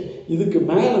வச்சுட்டு இதுக்கு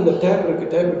மேலே அந்த டேப்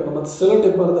இருக்குது, நம்ம செலோ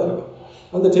டேப் மாதிரி தான் இருக்கும்.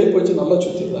 அந்த டேப் வச்சு நல்லா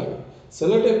சுற்றிடுறாங்க.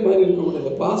 செலோ டேப் மாதிரி இருக்கக்கூடிய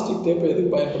இந்த பிளாஸ்டிக் டேப்பை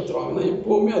எதுக்கு பயன்படுத்துகிறாங்கன்னா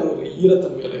எப்போவுமே அது ஒரு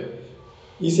ஈரத்தன்மையில்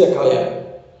ஈஸியாக காயாது.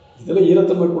 இதில்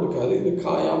ஈரத்தன்மை கொடுக்காது, இது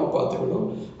காயாமல் பார்த்துக்கணும்.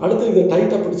 அடுத்து இதை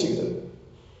டைட்டாக பிடிச்சிக்கிறது.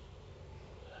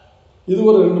 இது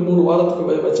ஒரு 2-3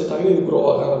 வாரத்துக்கு வச்சுட்டாங்க, இது க்ரோ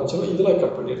ஆக ஆரம்பிச்சிடும். இதில்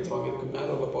கட் பண்ணி எடுத்துருவாங்க, இதுக்கு மேலே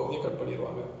உள்ள பகுதியை கட்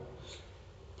பண்ணிடுவாங்க.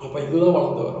 அப்போ இதுதான்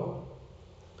வளர்ந்து வரும்.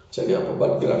 சரி, அப்போ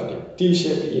but grafting tea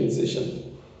shape incision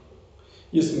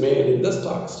is made in த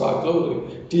ஸ்டாக்கில் ஒரு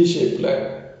டீ ஷேப்பில்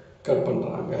கட்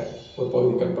பண்ணுறாங்க, ஒரு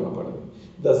பகுதி கட் பண்ணப்படுது.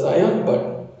 த ஜயான் பட்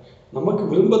நமக்கு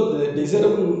விரும்ப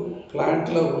டிசைரபிள்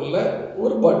பிளான்ட்டில் உள்ள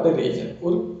ஒரு பட் ரீஜன்,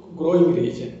 ஒரு க்ரோயிங்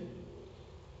ரீஜன்.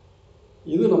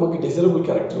 இது நமக்கு டிசைரபிள்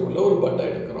கேரக்டர் உள்ள ஒரு பட்டை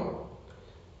எடுக்கிறோம்.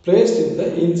 பிளேஸ்ட் இன் த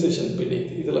இன்சிஷன்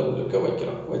பினித், இதில் உங்களுக்கு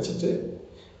வைக்கிறோம். வச்சுட்டு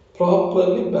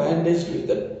properly bandage with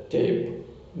the tape.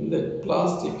 இந்த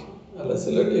பிளாஸ்டிக் அல்ல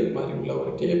சில டேப் மாதிரி உள்ள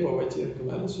ஒரு டேப்பை வச்சு இதுக்கு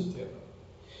மேலே சுற்றிடுறோம்.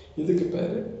 இதுக்கு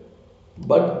பேர்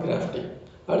பட் கிராஃப்டிங்.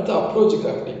 அடுத்து அப்ரோச்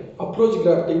கிராஃப்டிங். அப்ரோச்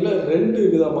கிராஃப்டிங்கில் 2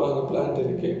 விதமான பிளான்ட்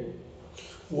இருக்குது.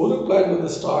 ஒரு பிளான்ட்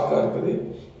வந்து ஸ்டாக்காக இருக்குது,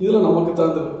 இதில் நமக்கு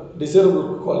தகுந்த டிசைரபிள்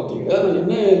குவாலிட்டி கிடையாது. ஆனால்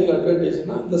என்ன இதில்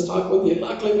அட்வான்டேஜ்னா இந்த ஸ்டாக் வந்து எல்லா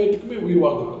கிளைமேட்டுக்குமே உயிர்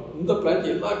வாழ்ந்துடும். இந்த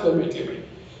பிளான்ட் எல்லா கிளைமேட்லேயுமே,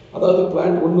 அதாவது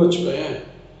பிளான்ட் ஒன்று வச்சுக்கோயேன்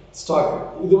ஸ்டாக்,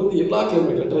 இது வந்து எல்லா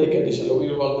கிளைமேட்டில் ட்ரை கண்டிஷனில்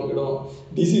உயிர் வாழ்ந்துக்கிடும்,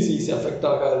 டிசீஸ் ஈஸி அஃபெக்ட்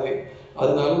ஆகாது.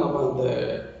 அதனால நம்ம அந்த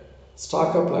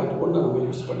ஸ்டாக்காக பிளான்ட் ஒன்று நம்ம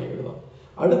யூஸ் பண்ணிக்கிடுதோம்.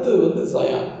 அடுத்தது வந்து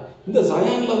ஜயான். இந்த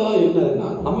ஜயானில் தான் என்னதுன்னா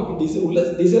நமக்கு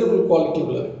டிசைரபிள் குவாலிட்டி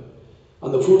உள்ளது.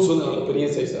 அந்த ஃப்ரூட்ஸ் வந்து நல்ல பெரிய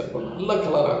சைஸாக இருக்கும், நல்ல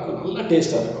கலராக இருக்கும், நல்ல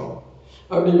டேஸ்ட்டாக இருக்கும்.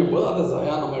 அப்படிங்கும்போது அதை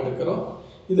ஜயான் நம்ம எடுக்கிறோம்.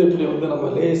 இது இப்படி வந்து நம்ம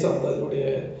லேஸாக அந்த அதனுடைய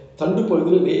தண்டு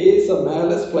பகுதியில் லேஸாக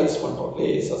மேலே ஸ்ப்ளைஸ் பண்ணுறோம்.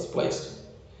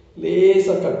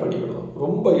 லேஸாக கட் பண்ணி விடுறோம்,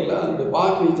 ரொம்ப இல்லை. அதனுடைய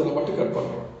பார்க் ரீஜனை மட்டும் கட்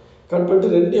பண்ணுறோம். கட்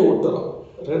பண்ணிட்டு 2டையும் ஒட்டுறோம்.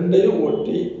 2டையும்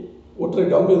ஒட்டுற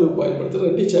கம் எதுவும் பயன்படுத்தி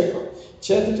 2டையும் சேர்க்குறோம்.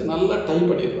 சேர்த்துட்டு நல்லா டை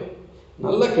பண்ணிடுறோம்.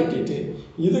 நல்லா கட்டிட்டு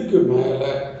இதுக்கு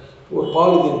மேலே ஒரு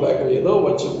பாலிதீன் பேக்கை ஏதோ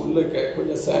வச்சு உள்ளே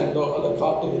கொஞ்சம் சாண்டோ அல்ல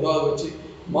காட்டன் ஏதோ அதை வச்சு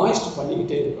மாய்ஸ்ட்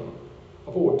பண்ணிக்கிட்டே இருக்கணும்.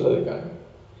 அப்போ ஒட்டுறதுக்காக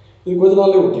இது கொஞ்ச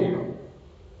நாளே ஒட்டிக்கணும்.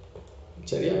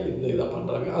 சரியா, இந்த இதை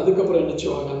பண்ணுறாங்க. அதுக்கப்புறம் என்ன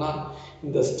செய்வாங்கன்னா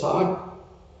இந்த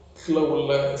ஸ்டாக்கில்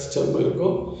உள்ள ஸ்டெம்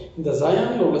இருக்கும், இந்த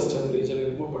ஜயானில் உள்ள ஸ்டெம் ரீஜன்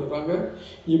ரிமூவ் பண்ணிடுவாங்க.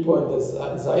 இப்போ இந்த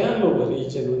ஜயானில் உள்ள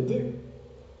ரீஜன் வந்து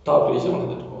டாப் ரீஜன்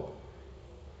வளர்ந்துட்டு போகும்.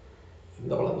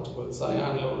 இந்த வளர்ந்துட்டு போகுது,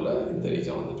 ஜயானில் உள்ள இந்த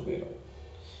ரீஜன் வளர்ந்துட்டு போயிடும்.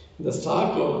 இந்த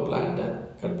ஸ்டாக்கில் உள்ள பிளான்ட்டை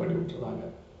கட் பண்ணி விட்டுருவாங்க.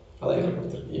 அதான் இதில்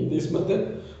கொடுத்துருக்கு. In this method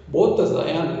both the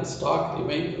zayan and stalk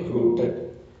remain rooted.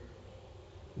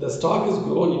 The stalk is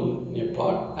grown in a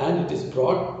pot and it is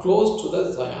brought close to the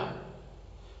zayan.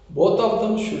 Both of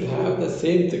them should have the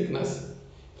same thickness.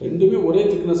 ரெண்டுமே ஒரே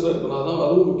திக்னஸில் இருக்கணும், அதான்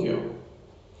அதுவும் முக்கியம்.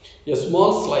 A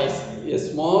small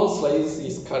slice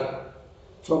is cut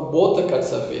from both the cut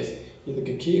surface.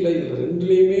 இதுக்கு கீழே இது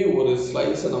 2லேயுமே ஒரு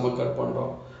ஸ்லைஸை நம்ம கட்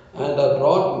பண்ணுறோம். And are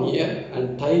brought near and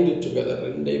tied it together.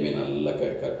 2டையுமே நல்லா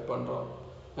கட் பண்ணுறோம்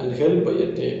and held by a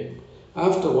tape.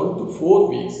 After 1 to 4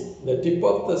 weeks, the tip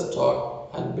of the stalk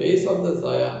and base of the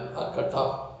zayan are cut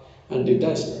off and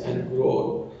detached and grown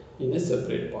in a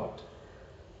separate pot.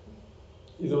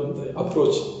 இது வந்து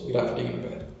approach grafting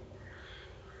பேர்.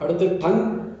 அடுத்து tongue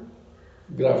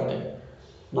grafting.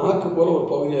 நாக்கு போல் ஒரு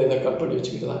பகுதியை இதை cut பண்ணி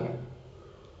வச்சுக்கிட்டுதாங்க.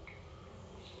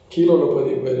 கீழே உள்ள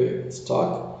பகுதி பேர்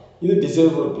ஸ்டாக். இது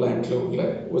டிசைரபிள் பிளான்ட்டில் உள்ள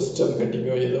ஒரு ஸ்டெம்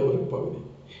கட்டிங்கோ ஏதோ ஒரு பகுதி,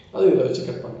 அது இதில் வச்சு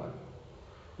கட் பண்ணுறாங்க.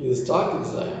 இது ஸ்டாக், இது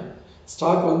ஜயான்.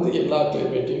 ஸ்டாக் வந்து எல்லா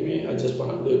கிளைமேட்டையுமே அட்ஜஸ்ட்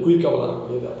பண்ணக்கூடிய குயிக்காக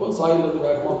வளரக்கூடியது. அப்போ சாயில் வந்து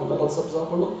வேகமாக மினரல்ஸ்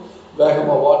அப்சார்ப் பண்ணும்,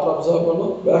 வேகமாக வாட்டர் அப்சார்ப்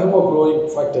பண்ணும், வேகமாக க்ரோயிங்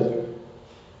ஃபேக்டர் இருக்குது.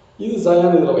 இது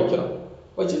சயான் இதில் வைக்கிறோம்,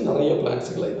 வச்சு நிறைய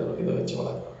பிளான்ட்ஸுகளை இதை வச்சு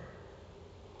வளர்க்குறோம்.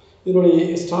 இதனுடைய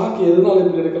ஸ்டாக் எதனால்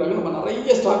இப்படி எடுக்கிறாங்க, நம்ம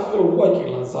நிறைய ஸ்டாக்குகளை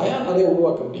உருவாக்கிக்கலாம். சயான் நிறைய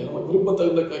உருவாக்க முடியாது. நம்ம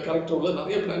விருப்பத்தகுந்த கேரக்டர் உள்ள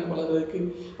நிறைய பிளான்ட் வளர்றதுக்கு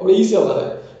அவ்வளோ ஈஸியாக வளர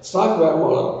ஸ்டாக் வேகமாக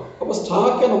வளரும். அப்போ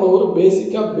ஸ்டாக்கை நம்ம ஒரு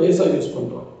பேஸாக யூஸ்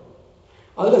பண்ணுறோம்,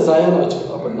 அதில் சயானை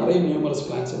வச்சுக்கிறோம். அப்போ நிறைய நியூமரஸ்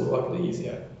பிளான்ட்ஸை உருவாக்குறது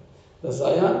ஈஸியாக இருக்கும். The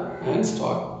scion and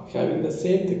stalk having the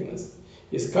same thickness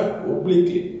is cut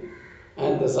obliquely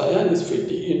and the scion is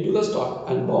fit into the stalk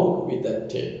and bound with the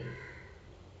tape.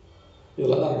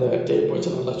 இதில் தான் அந்த டேப்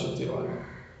வச்சு நல்லா சுற்றிடுவாங்க.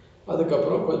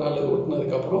 அதுக்கப்புறம் கொஞ்ச நாள் இது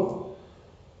ஒட்டினதுக்கப்புறம்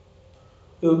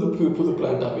இது வந்து புது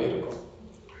பிளான்ட்டாகவே இருக்கும்.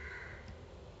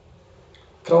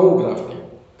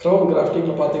 க்ரௌன்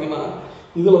கிராஃப்டிங்கில் பார்த்தீங்கன்னா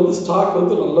இதில் வந்து ஸ்டாக்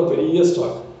வந்து நல்ல பெரிய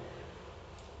ஸ்டாக்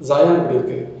சயான் இப்படி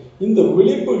இருக்குது. இந்த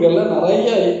விளிப்புகளில் நிறைய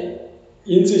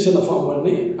இன்சிஷனை ஃபார்ம்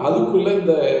பண்ணி அதுக்குள்ளே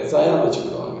இந்த சயான்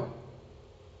வச்சுக்கிடுவாங்க.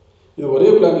 இது ஒரே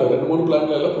பிளான்ட்டில் 2-3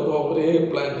 பிளான்ட்ல எல்லாம் பொதுவாக ஒரே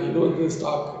பிளான்ட். இது வந்து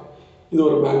ஸ்டாக். இது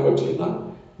ஒரு மேங்கோ ட்ரீ தான்.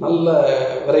 நல்ல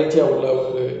வெரைட்டியாக உள்ள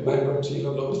ஒரு மேங்கோ ட்ரீயில்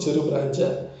உள்ள ஒரு சிறு பிரான்ச்சை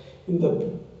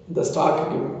இந்த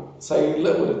ஸ்டாக்கு சைடில்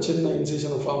ஒரு சின்ன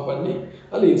இன்சிஷனை ஃபார்ம் பண்ணி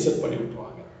அதில் இன்செர்ட் பண்ணி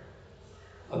விட்டுருவாங்க.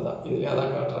 அதுதான் இதுலேயே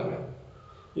அதான் காட்டுறாங்க.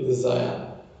 இது சயான்.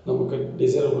 நமக்கு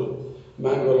டிசைரபிள்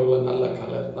மேங்கோவில் உள்ள நல்ல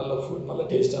கலர், நல்ல ஃப்ரூட், நல்ல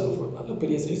டேஸ்டான ஃப்ரூட், நல்ல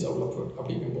பெரிய சைஸாக உள்ள ஃப்ரூட்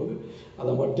அப்படிங்கும்போது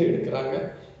அதை மட்டும் எடுக்கிறாங்க.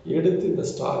 எடுத்து இந்த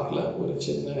ஸ்டாக்கில் ஒரு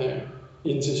சின்ன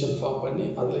இன்சிஷன் ஃபார்ம் பண்ணி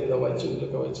அதில் இதை வச்சு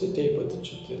உள்ளுக்க வச்சு டேப் வச்சு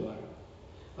சுற்றிடுறாங்க.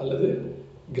 அல்லது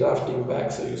கிராஃப்டிங்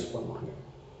பேக்ஸை யூஸ் பண்ணுவாங்க.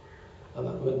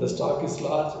 அதான் when the stalk is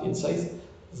large in size,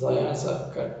 scions are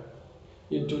cut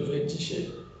into wedge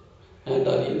shape and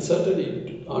are inserted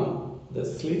on the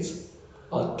slits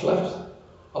or clefts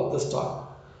of the stalk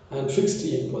and fixed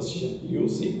in position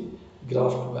using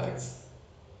graft bags.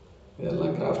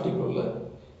 இதெல்லாம் grafting உள்ள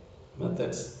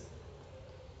methods.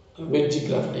 Veg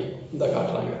grafting இந்த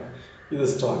காட்டுறாங்க. இது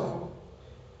stock,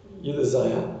 இது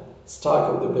cyan. Stock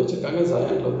வந்து இப்படி வச்சுருக்காங்க,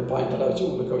 சயானில் வந்து பாயிண்டெல்லாம் வச்சு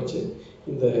உள்ளுக்க வச்சு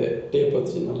இந்த டேப்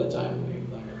வச்சு நல்லா ஜாயின்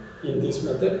பண்ணியிருந்தாங்க. In this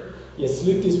method a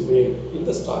slit is made in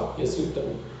the stock. எ ஸ்லிட்டை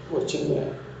ஒரு சின்ன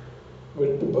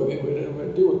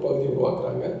வெட்டி ஒரு பகுதி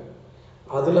உருவாக்குறாங்க.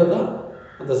 அதில் தான்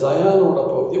அந்த சயானோட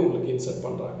பகுதியை உங்களுக்கு இன்சர்ட்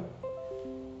பண்ணுறாங்க.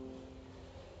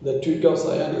 The twig of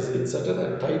scion is inserted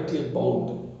and tightly bound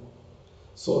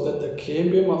so that the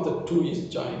cambium of the two is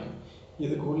joined.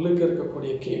 இதுக்கு உள்ளுக்கு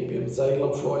இருக்கக்கூடிய கேம்பியம்,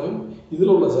 சைலம் ஃப்ளோயம்,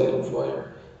 இதில் உள்ள சைலம் ஃப்ளோயம்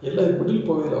எல்லாம் மிடில்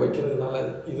பகுதியில் வைக்கிறதுனால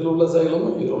இதில் உள்ள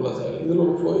சைலமும் இதில் உள்ள சைலம், இதில்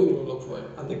உள்ள ஃப்ளோயம், இதில் உள்ள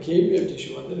ஃப்ளோயம், அந்த கேம்பியம்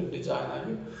டிஷ்யூ வந்து 2 ஜாயின்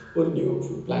ஆகி ஒரு நியூ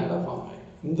பிளான்டாக ஃபார்ம் ஆகி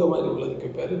இந்த மாதிரி உள்ளதுக்கு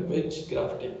பேர் வெஜ்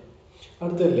கிராஃப்டிங்.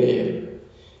 அடுத்து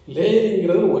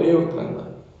லேயரிங்கிறது ஒரே ஒரு பிளான்ட்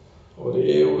தான்,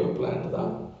 ஒரே ஒரு பிளான்ட்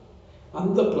தான்.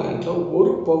 அந்த பிளான்ட்டில்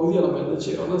ஒரு பகுதியை நம்ம என்ன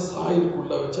செய்யறோம்னா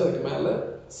சாயிலுக்குள்ளே வச்சு அதுக்கு மேலே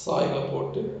சாயிலை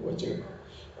போட்டு வச்சுக்கணும்.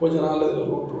 கொஞ்ச நாள் இதில்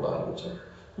ரூட் விட ஆரம்பித்தோம்.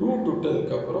 ரூட்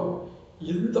விட்டதுக்கப்புறம்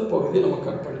இந்த பகுதியை நம்ம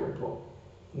கட் பண்ணி விட்டுருவோம்.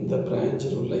 இந்த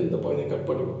பிரான்ச்சில் உள்ள இந்த பகுதியை கட்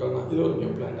பண்ணி விட்டோம்னா இது ஒரு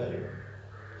நியூ பிளான்ட் ஆகிடும்.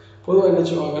 பொதுவாக என்ன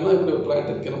செய்வாங்கன்னா இப்படி ஒரு பிளான்ட்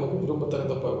இருக்குது, நமக்கு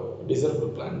விரும்பத்தகுந்த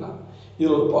டிசைரபிள் பிளான்ட்னா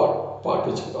இதில் ஒரு பாட்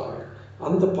வச்சுக்கிடுவாங்க.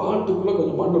 அந்த பாட்டுக்குள்ளே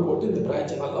கொஞ்சம் மண் போட்டு இந்த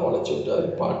பிரான்ச்சை நல்லா வளைச்சி விட்டு அது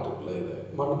பாட்டுக்குள்ளே இது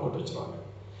மண் போட்டு வச்சுருவாங்க.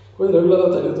 கொஞ்சம் ரெகுலராக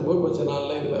தண்ணி ஊற்றும்போது கொஞ்சம்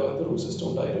நாளில் இதில் வந்து ரூட் சிஸ்டம்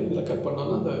உண்டாயிடும். இதில் கட்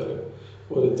பண்ணோன்னா அந்த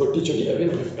ஒரு தொட்டி செடியாகவே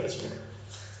நமக்கு கிடச்சிடும்.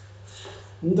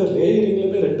 இந்த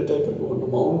லேயரிங்லேயுமே 2 டைப் இருக்குது. ஒன்று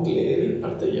மவுண்ட் லேயரிங்,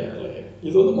 அடுத்த ஏர் லேயரிங்.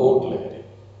 இது வந்து mount layering.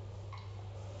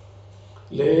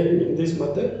 Layering in this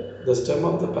method, the stem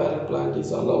of the parent plant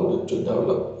is allowed to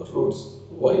develop roots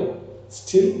while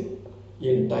still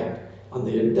intact. அந்த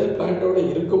என்டையர் பிளான்ட்டோட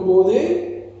இருக்கும்போதே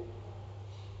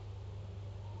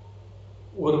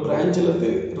ஒரு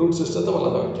பிரான்ச்சிலேருந்து ரூட் சிஸ்டத்தை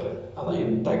வளர வைக்கிறது. அதான்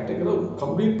இன்டாக்டுங்கிற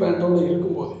கம்ப்ளீட் பிளான்ட்டோட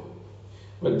இருக்கும்போது.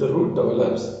 when the root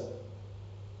develops,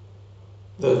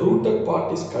 the rooted part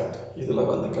is cut. இதில்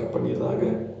வந்து கட் பண்ணிடுறாங்க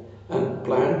and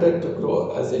planted to grow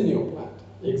as a new plant.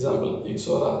 Example,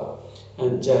 Ixora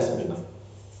and Jasmine.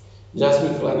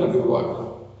 Jasmine plant அப்படி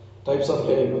உருவாக்கலாம். டைப்ஸ் ஆஃப்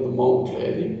லேயரிங் வந்து மவுண்ட்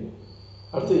லேயரிங்,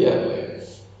 அடுத்து ஏர் லேயரிங்.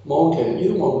 மவுண்ட் லேயரிங்,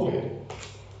 இது mount layering.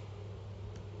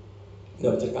 இதை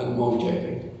வச்சுருக்காங்க மவுண்ட்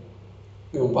லேயரிங்.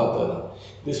 இவன் பார்த்தது தான்.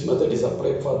 This method is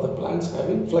applied for the plants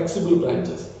having flexible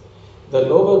branches. The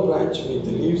lower branch with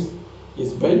the leaves is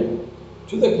bent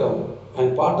to the ground and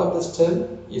part of the stem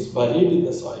is buried in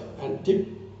the soil and tip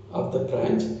of the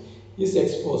branch is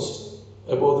exposed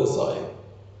above the soil.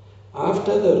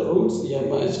 After the roots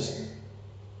emerged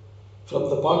from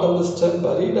the part of the stem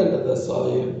buried under the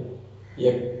soil,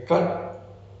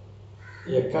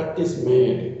 a cut is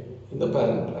made in the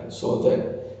parent plant so that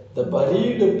the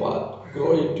buried part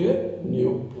grow into a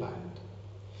new plant.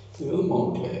 This is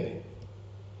mount layering.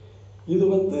 இது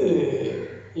வந்து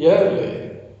ஏர் layer,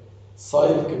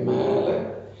 சாயிலுக்கு மேலே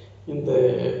இந்த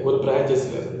ஒரு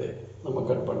பிரான்ச்சஸில் இருந்து நம்ம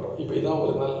cut பண்ணுறோம். இப்போ இதான்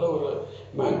ஒரு நல்ல ஒரு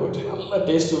மேங்கோ ட்ரீ, நல்ல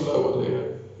டேஸ்ட் உள்ள ஒரு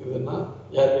இதுன்னா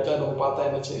யார் வீட்டில் நம்ம பார்த்தா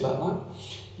என்ன செய்யலாம்னா,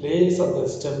 லேஸ் அந்த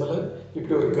ஸ்டெம்மில்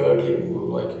இப்படி ஒரு கேர்லிங்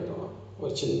உருவாக்கிட்டோம்,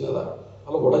 ஒரு சின்னதாக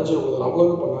அதில் உடஞ்சி விடுதல்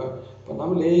அவ்வளோக்கு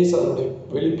பண்ணாமல் லேஸ் அதனுடைய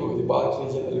வெளிப்பகுதி பார்க்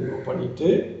ரீஜனை ரிமூவ் பண்ணிவிட்டு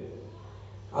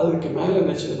அதுக்கு மேலே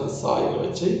என்ன செய்யணும்னா சாயில்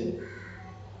வச்சு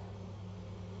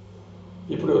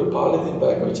இப்படி ஒரு பாலித்தீன்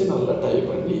பேக் வச்சு நல்லா டை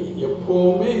பண்ணி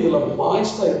எப்போவுமே இதில்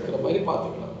மாய்ஸ்டாக இருக்கிற மாதிரி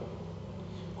பார்த்துக்கலாம்.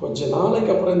 கொஞ்ச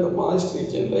நாளைக்கு அப்புறம் இந்த மாய்ஸ்ட்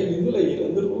ரீஜனில் இதில்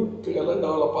இருந்து ரூட்டுகளை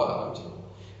டெவலப் ஆக ஆரம்பிச்சிடும்.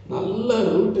 நல்ல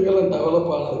ரூட்டுகளை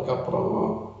டெவலப் ஆனதுக்கப்புறம்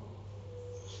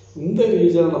இந்த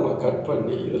ரீஜனை நம்ம கட்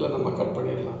பண்ணி இதில் நம்ம கட்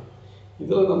பண்ணிடலாம்.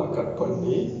 இதில் நம்ம கட்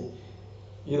பண்ணி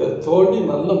இதை தோண்டி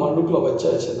நல்ல மண்ணுக்குள்ளே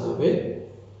வச்சாச்சுனாவே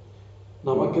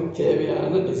நமக்கு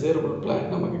தேவையான டிசைரபிள்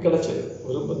பிளான்ட் நமக்கு கிடைச்சது,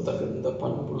 விரும்பத்தகுந்த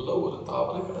பண்புள்ள ஒரு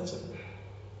தாவரம் கிடைச்சது.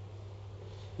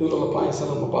 இதில் உள்ள பாயிண்ட்ஸை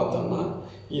நம்ம பார்த்தோம்னா,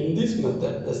 in this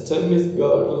method the stem is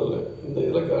girdled, இந்த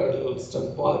இதில் girdled stem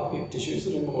park tissue is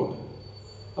removed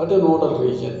at nodal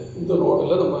region, இந்த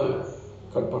நோடில் நம்ம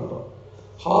கட் பண்ணுறோம்.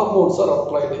 ஹார்மோன்ஸ் ஆர்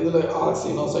அப்ளைடு, இதில்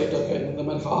ஆக்சினோ சைட்டோகைன் இந்த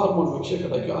மாதிரி ஹார்மோன் மிக்சர்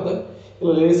கிடைக்கும், அதை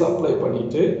இதில் லேஸ் அப்ளை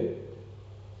பண்ணிவிட்டு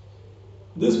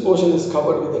this portion is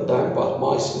covered with a damp or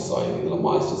moist soil. இதில்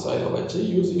moist soil வச்சு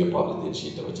யூஸிங் பாலித்தீன்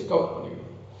ஷீட்டை வச்சு கவர்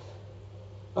பண்ணிக்கணும்.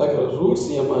 அதுக்கு ரூட்ஸ்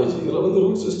எமர்ஜ், இதில் வந்து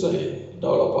ரூட் சிஸ்டம்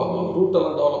டெவலப் ஆகும்,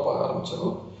 ரூட்டெல்லாம் டெவலப் ஆக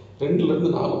ஆரம்பிச்சிடும், 2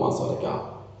 to 4 மாதம் வரைக்கும்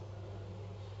ஆகும்.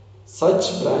 Such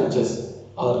branches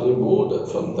are removed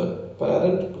from the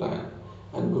parent plant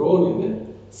and grown in a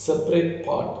separate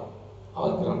pot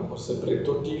or ground, ஒரு செப்பரேட்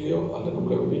தொட்டிலையோ அல்லது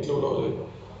நம்மளோட வீட்டில் உள்ள ஒரு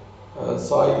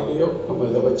சாயிலையோ நம்ம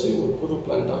இதை வச்சு ஒரு புது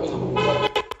பிளான்ட்டாகவே நம்ம உருவாக்கி,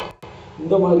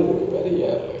 இந்த மாதிரி இதுக்கு பேர்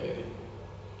ஏர் லேயரிங்.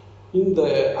 இந்த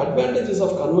அட்வான்டேஜஸ்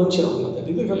ஆஃப் கன்வென்ஷனல் மெத்தட்,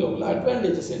 இதுகளில் உள்ள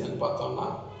அட்வான்டேஜஸ் என்னன்னு பார்த்தோம்னா,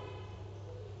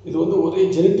 இது வந்து ஒரே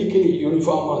ஜெனட்டிக்கலி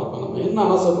யூனிஃபார்மாக இருக்கும். நம்ம என்ன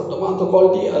ஆசைப்பட்டோமோ அந்த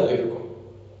குவாலிட்டி அதில் இருக்கும்,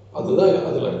 அதுதான்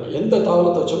அதில் இருக்கும். எந்த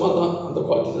தாவரத்தை வச்சோமோ தான் அந்த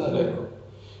குவாலிட்டி தான் அதில் இருக்கும்.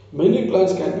 Many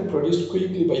plans can be produced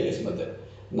quickly by this method,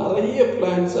 நிறைய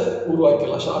பிளான்ஸை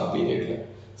உருவாக்கலாம் ஷார்ட் பீரியடில்.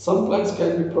 Some plants can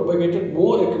be propagated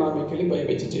more economically by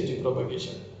vegetative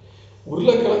propagation.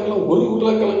 உருளைக்கிழங்குல ஒரு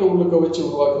உருளைக்கிழங்கு உள்ளுக்க வச்சு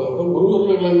உருவாக்குறத விட ஒரு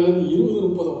உருளைக்கிழங்குலேருந்து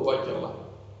 20-30 உருவாக்கிடலாம்.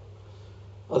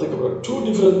 அதுக்கப்புறம் 2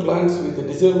 different plants with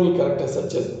desirable characters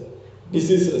such as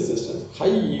disease resistance,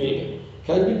 high yield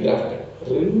can be grafted.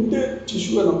 2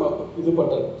 டிஷ்யூவை நம்ம இது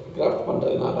கிராஃப்ட்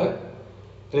பண்ணுறதுனால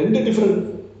 2 different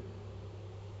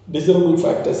desirable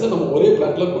factors நம்ம ஒரே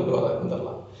பிளான்ட்டில் கொண்டு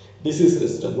வந்துடலாம். டிசீஸ்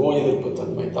ரெசிஸ்டன்ட், நோய் எதிர்ப்பு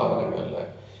தன்மை தாவரங்களில்,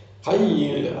 ஹை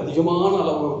ஈல்டு அதிகமான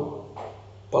அளவு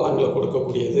பழங்களை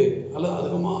கொடுக்கக்கூடியது அல்லது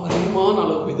அதிகமான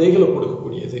அளவு விதைகளை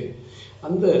கொடுக்கக்கூடியது,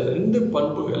 அந்த 2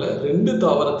 பண்புகளை 2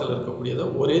 தாவரத்தில் இருக்கக்கூடியதை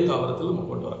ஒரே தாவரத்தில் நம்ம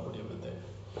கொண்டு வரக்கூடிய மெத்தட்.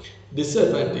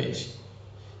 டிஸ்அட்வான்டேஜ்,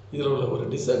 இதில் உள்ள ஒரு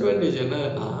டிஸ்அட்வான்டேஜ்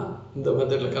என்னன்னா, இந்த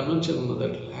மெத்தடில் கன்வென்ஷனல்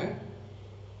மெத்தடில்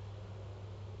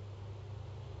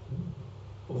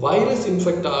வைரஸ்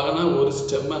இன்ஃபெக்ட் ஆகின ஒரு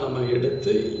ஸ்டெம்மை நம்ம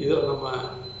எடுத்து இதில் நம்ம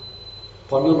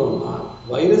பண்ணணும்னா,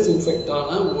 வைரஸ் இன்ஃபெக்ட்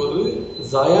ஆன ஒரு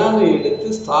ஜயானை எடுத்து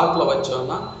ஸ்டாக்கில்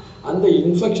வச்சோம்னா அந்த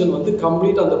இன்ஃபெக்ஷன் வந்து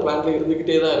கம்ப்ளீட் அந்த பிளான்ட்டில்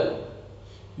இருந்துக்கிட்டே தான் இருக்கும்.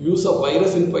 Use of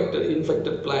virus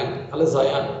infected plant அல்ல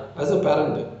Zayan as a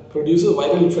parent produces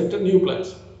viral infected new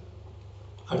plants.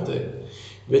 அடுத்து,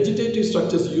 vegetative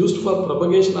structures used for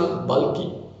propagation R bulky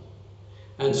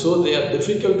and so they are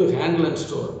difficult to handle and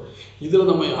store. இதில்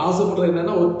நம்ம ஆசைப்படுறது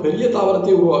என்னென்னா, ஒரு பெரிய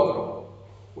தாவரத்தை உருவாக்குறோம்,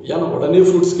 ஏன்னா உடனே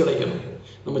ஃப்ரூட்ஸ் கிடைக்கணும்.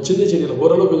 நம்ம சின்ன செடியில்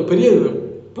ஓரளவு கொஞ்சம் பெரிய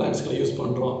பிளான்ட்ஸ்களை யூஸ்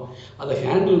பண்ணுறோம், அதை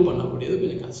ஹேண்டில் பண்ணக்கூடியது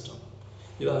கொஞ்சம் கஷ்டம்.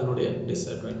 இது அதனுடைய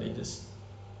டிஸ்அட்வான்டேஜஸ்.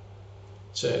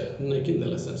 சரி, இன்னைக்கு இந்த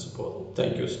லெசன்ஸ் போதும்.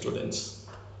 Thank you students.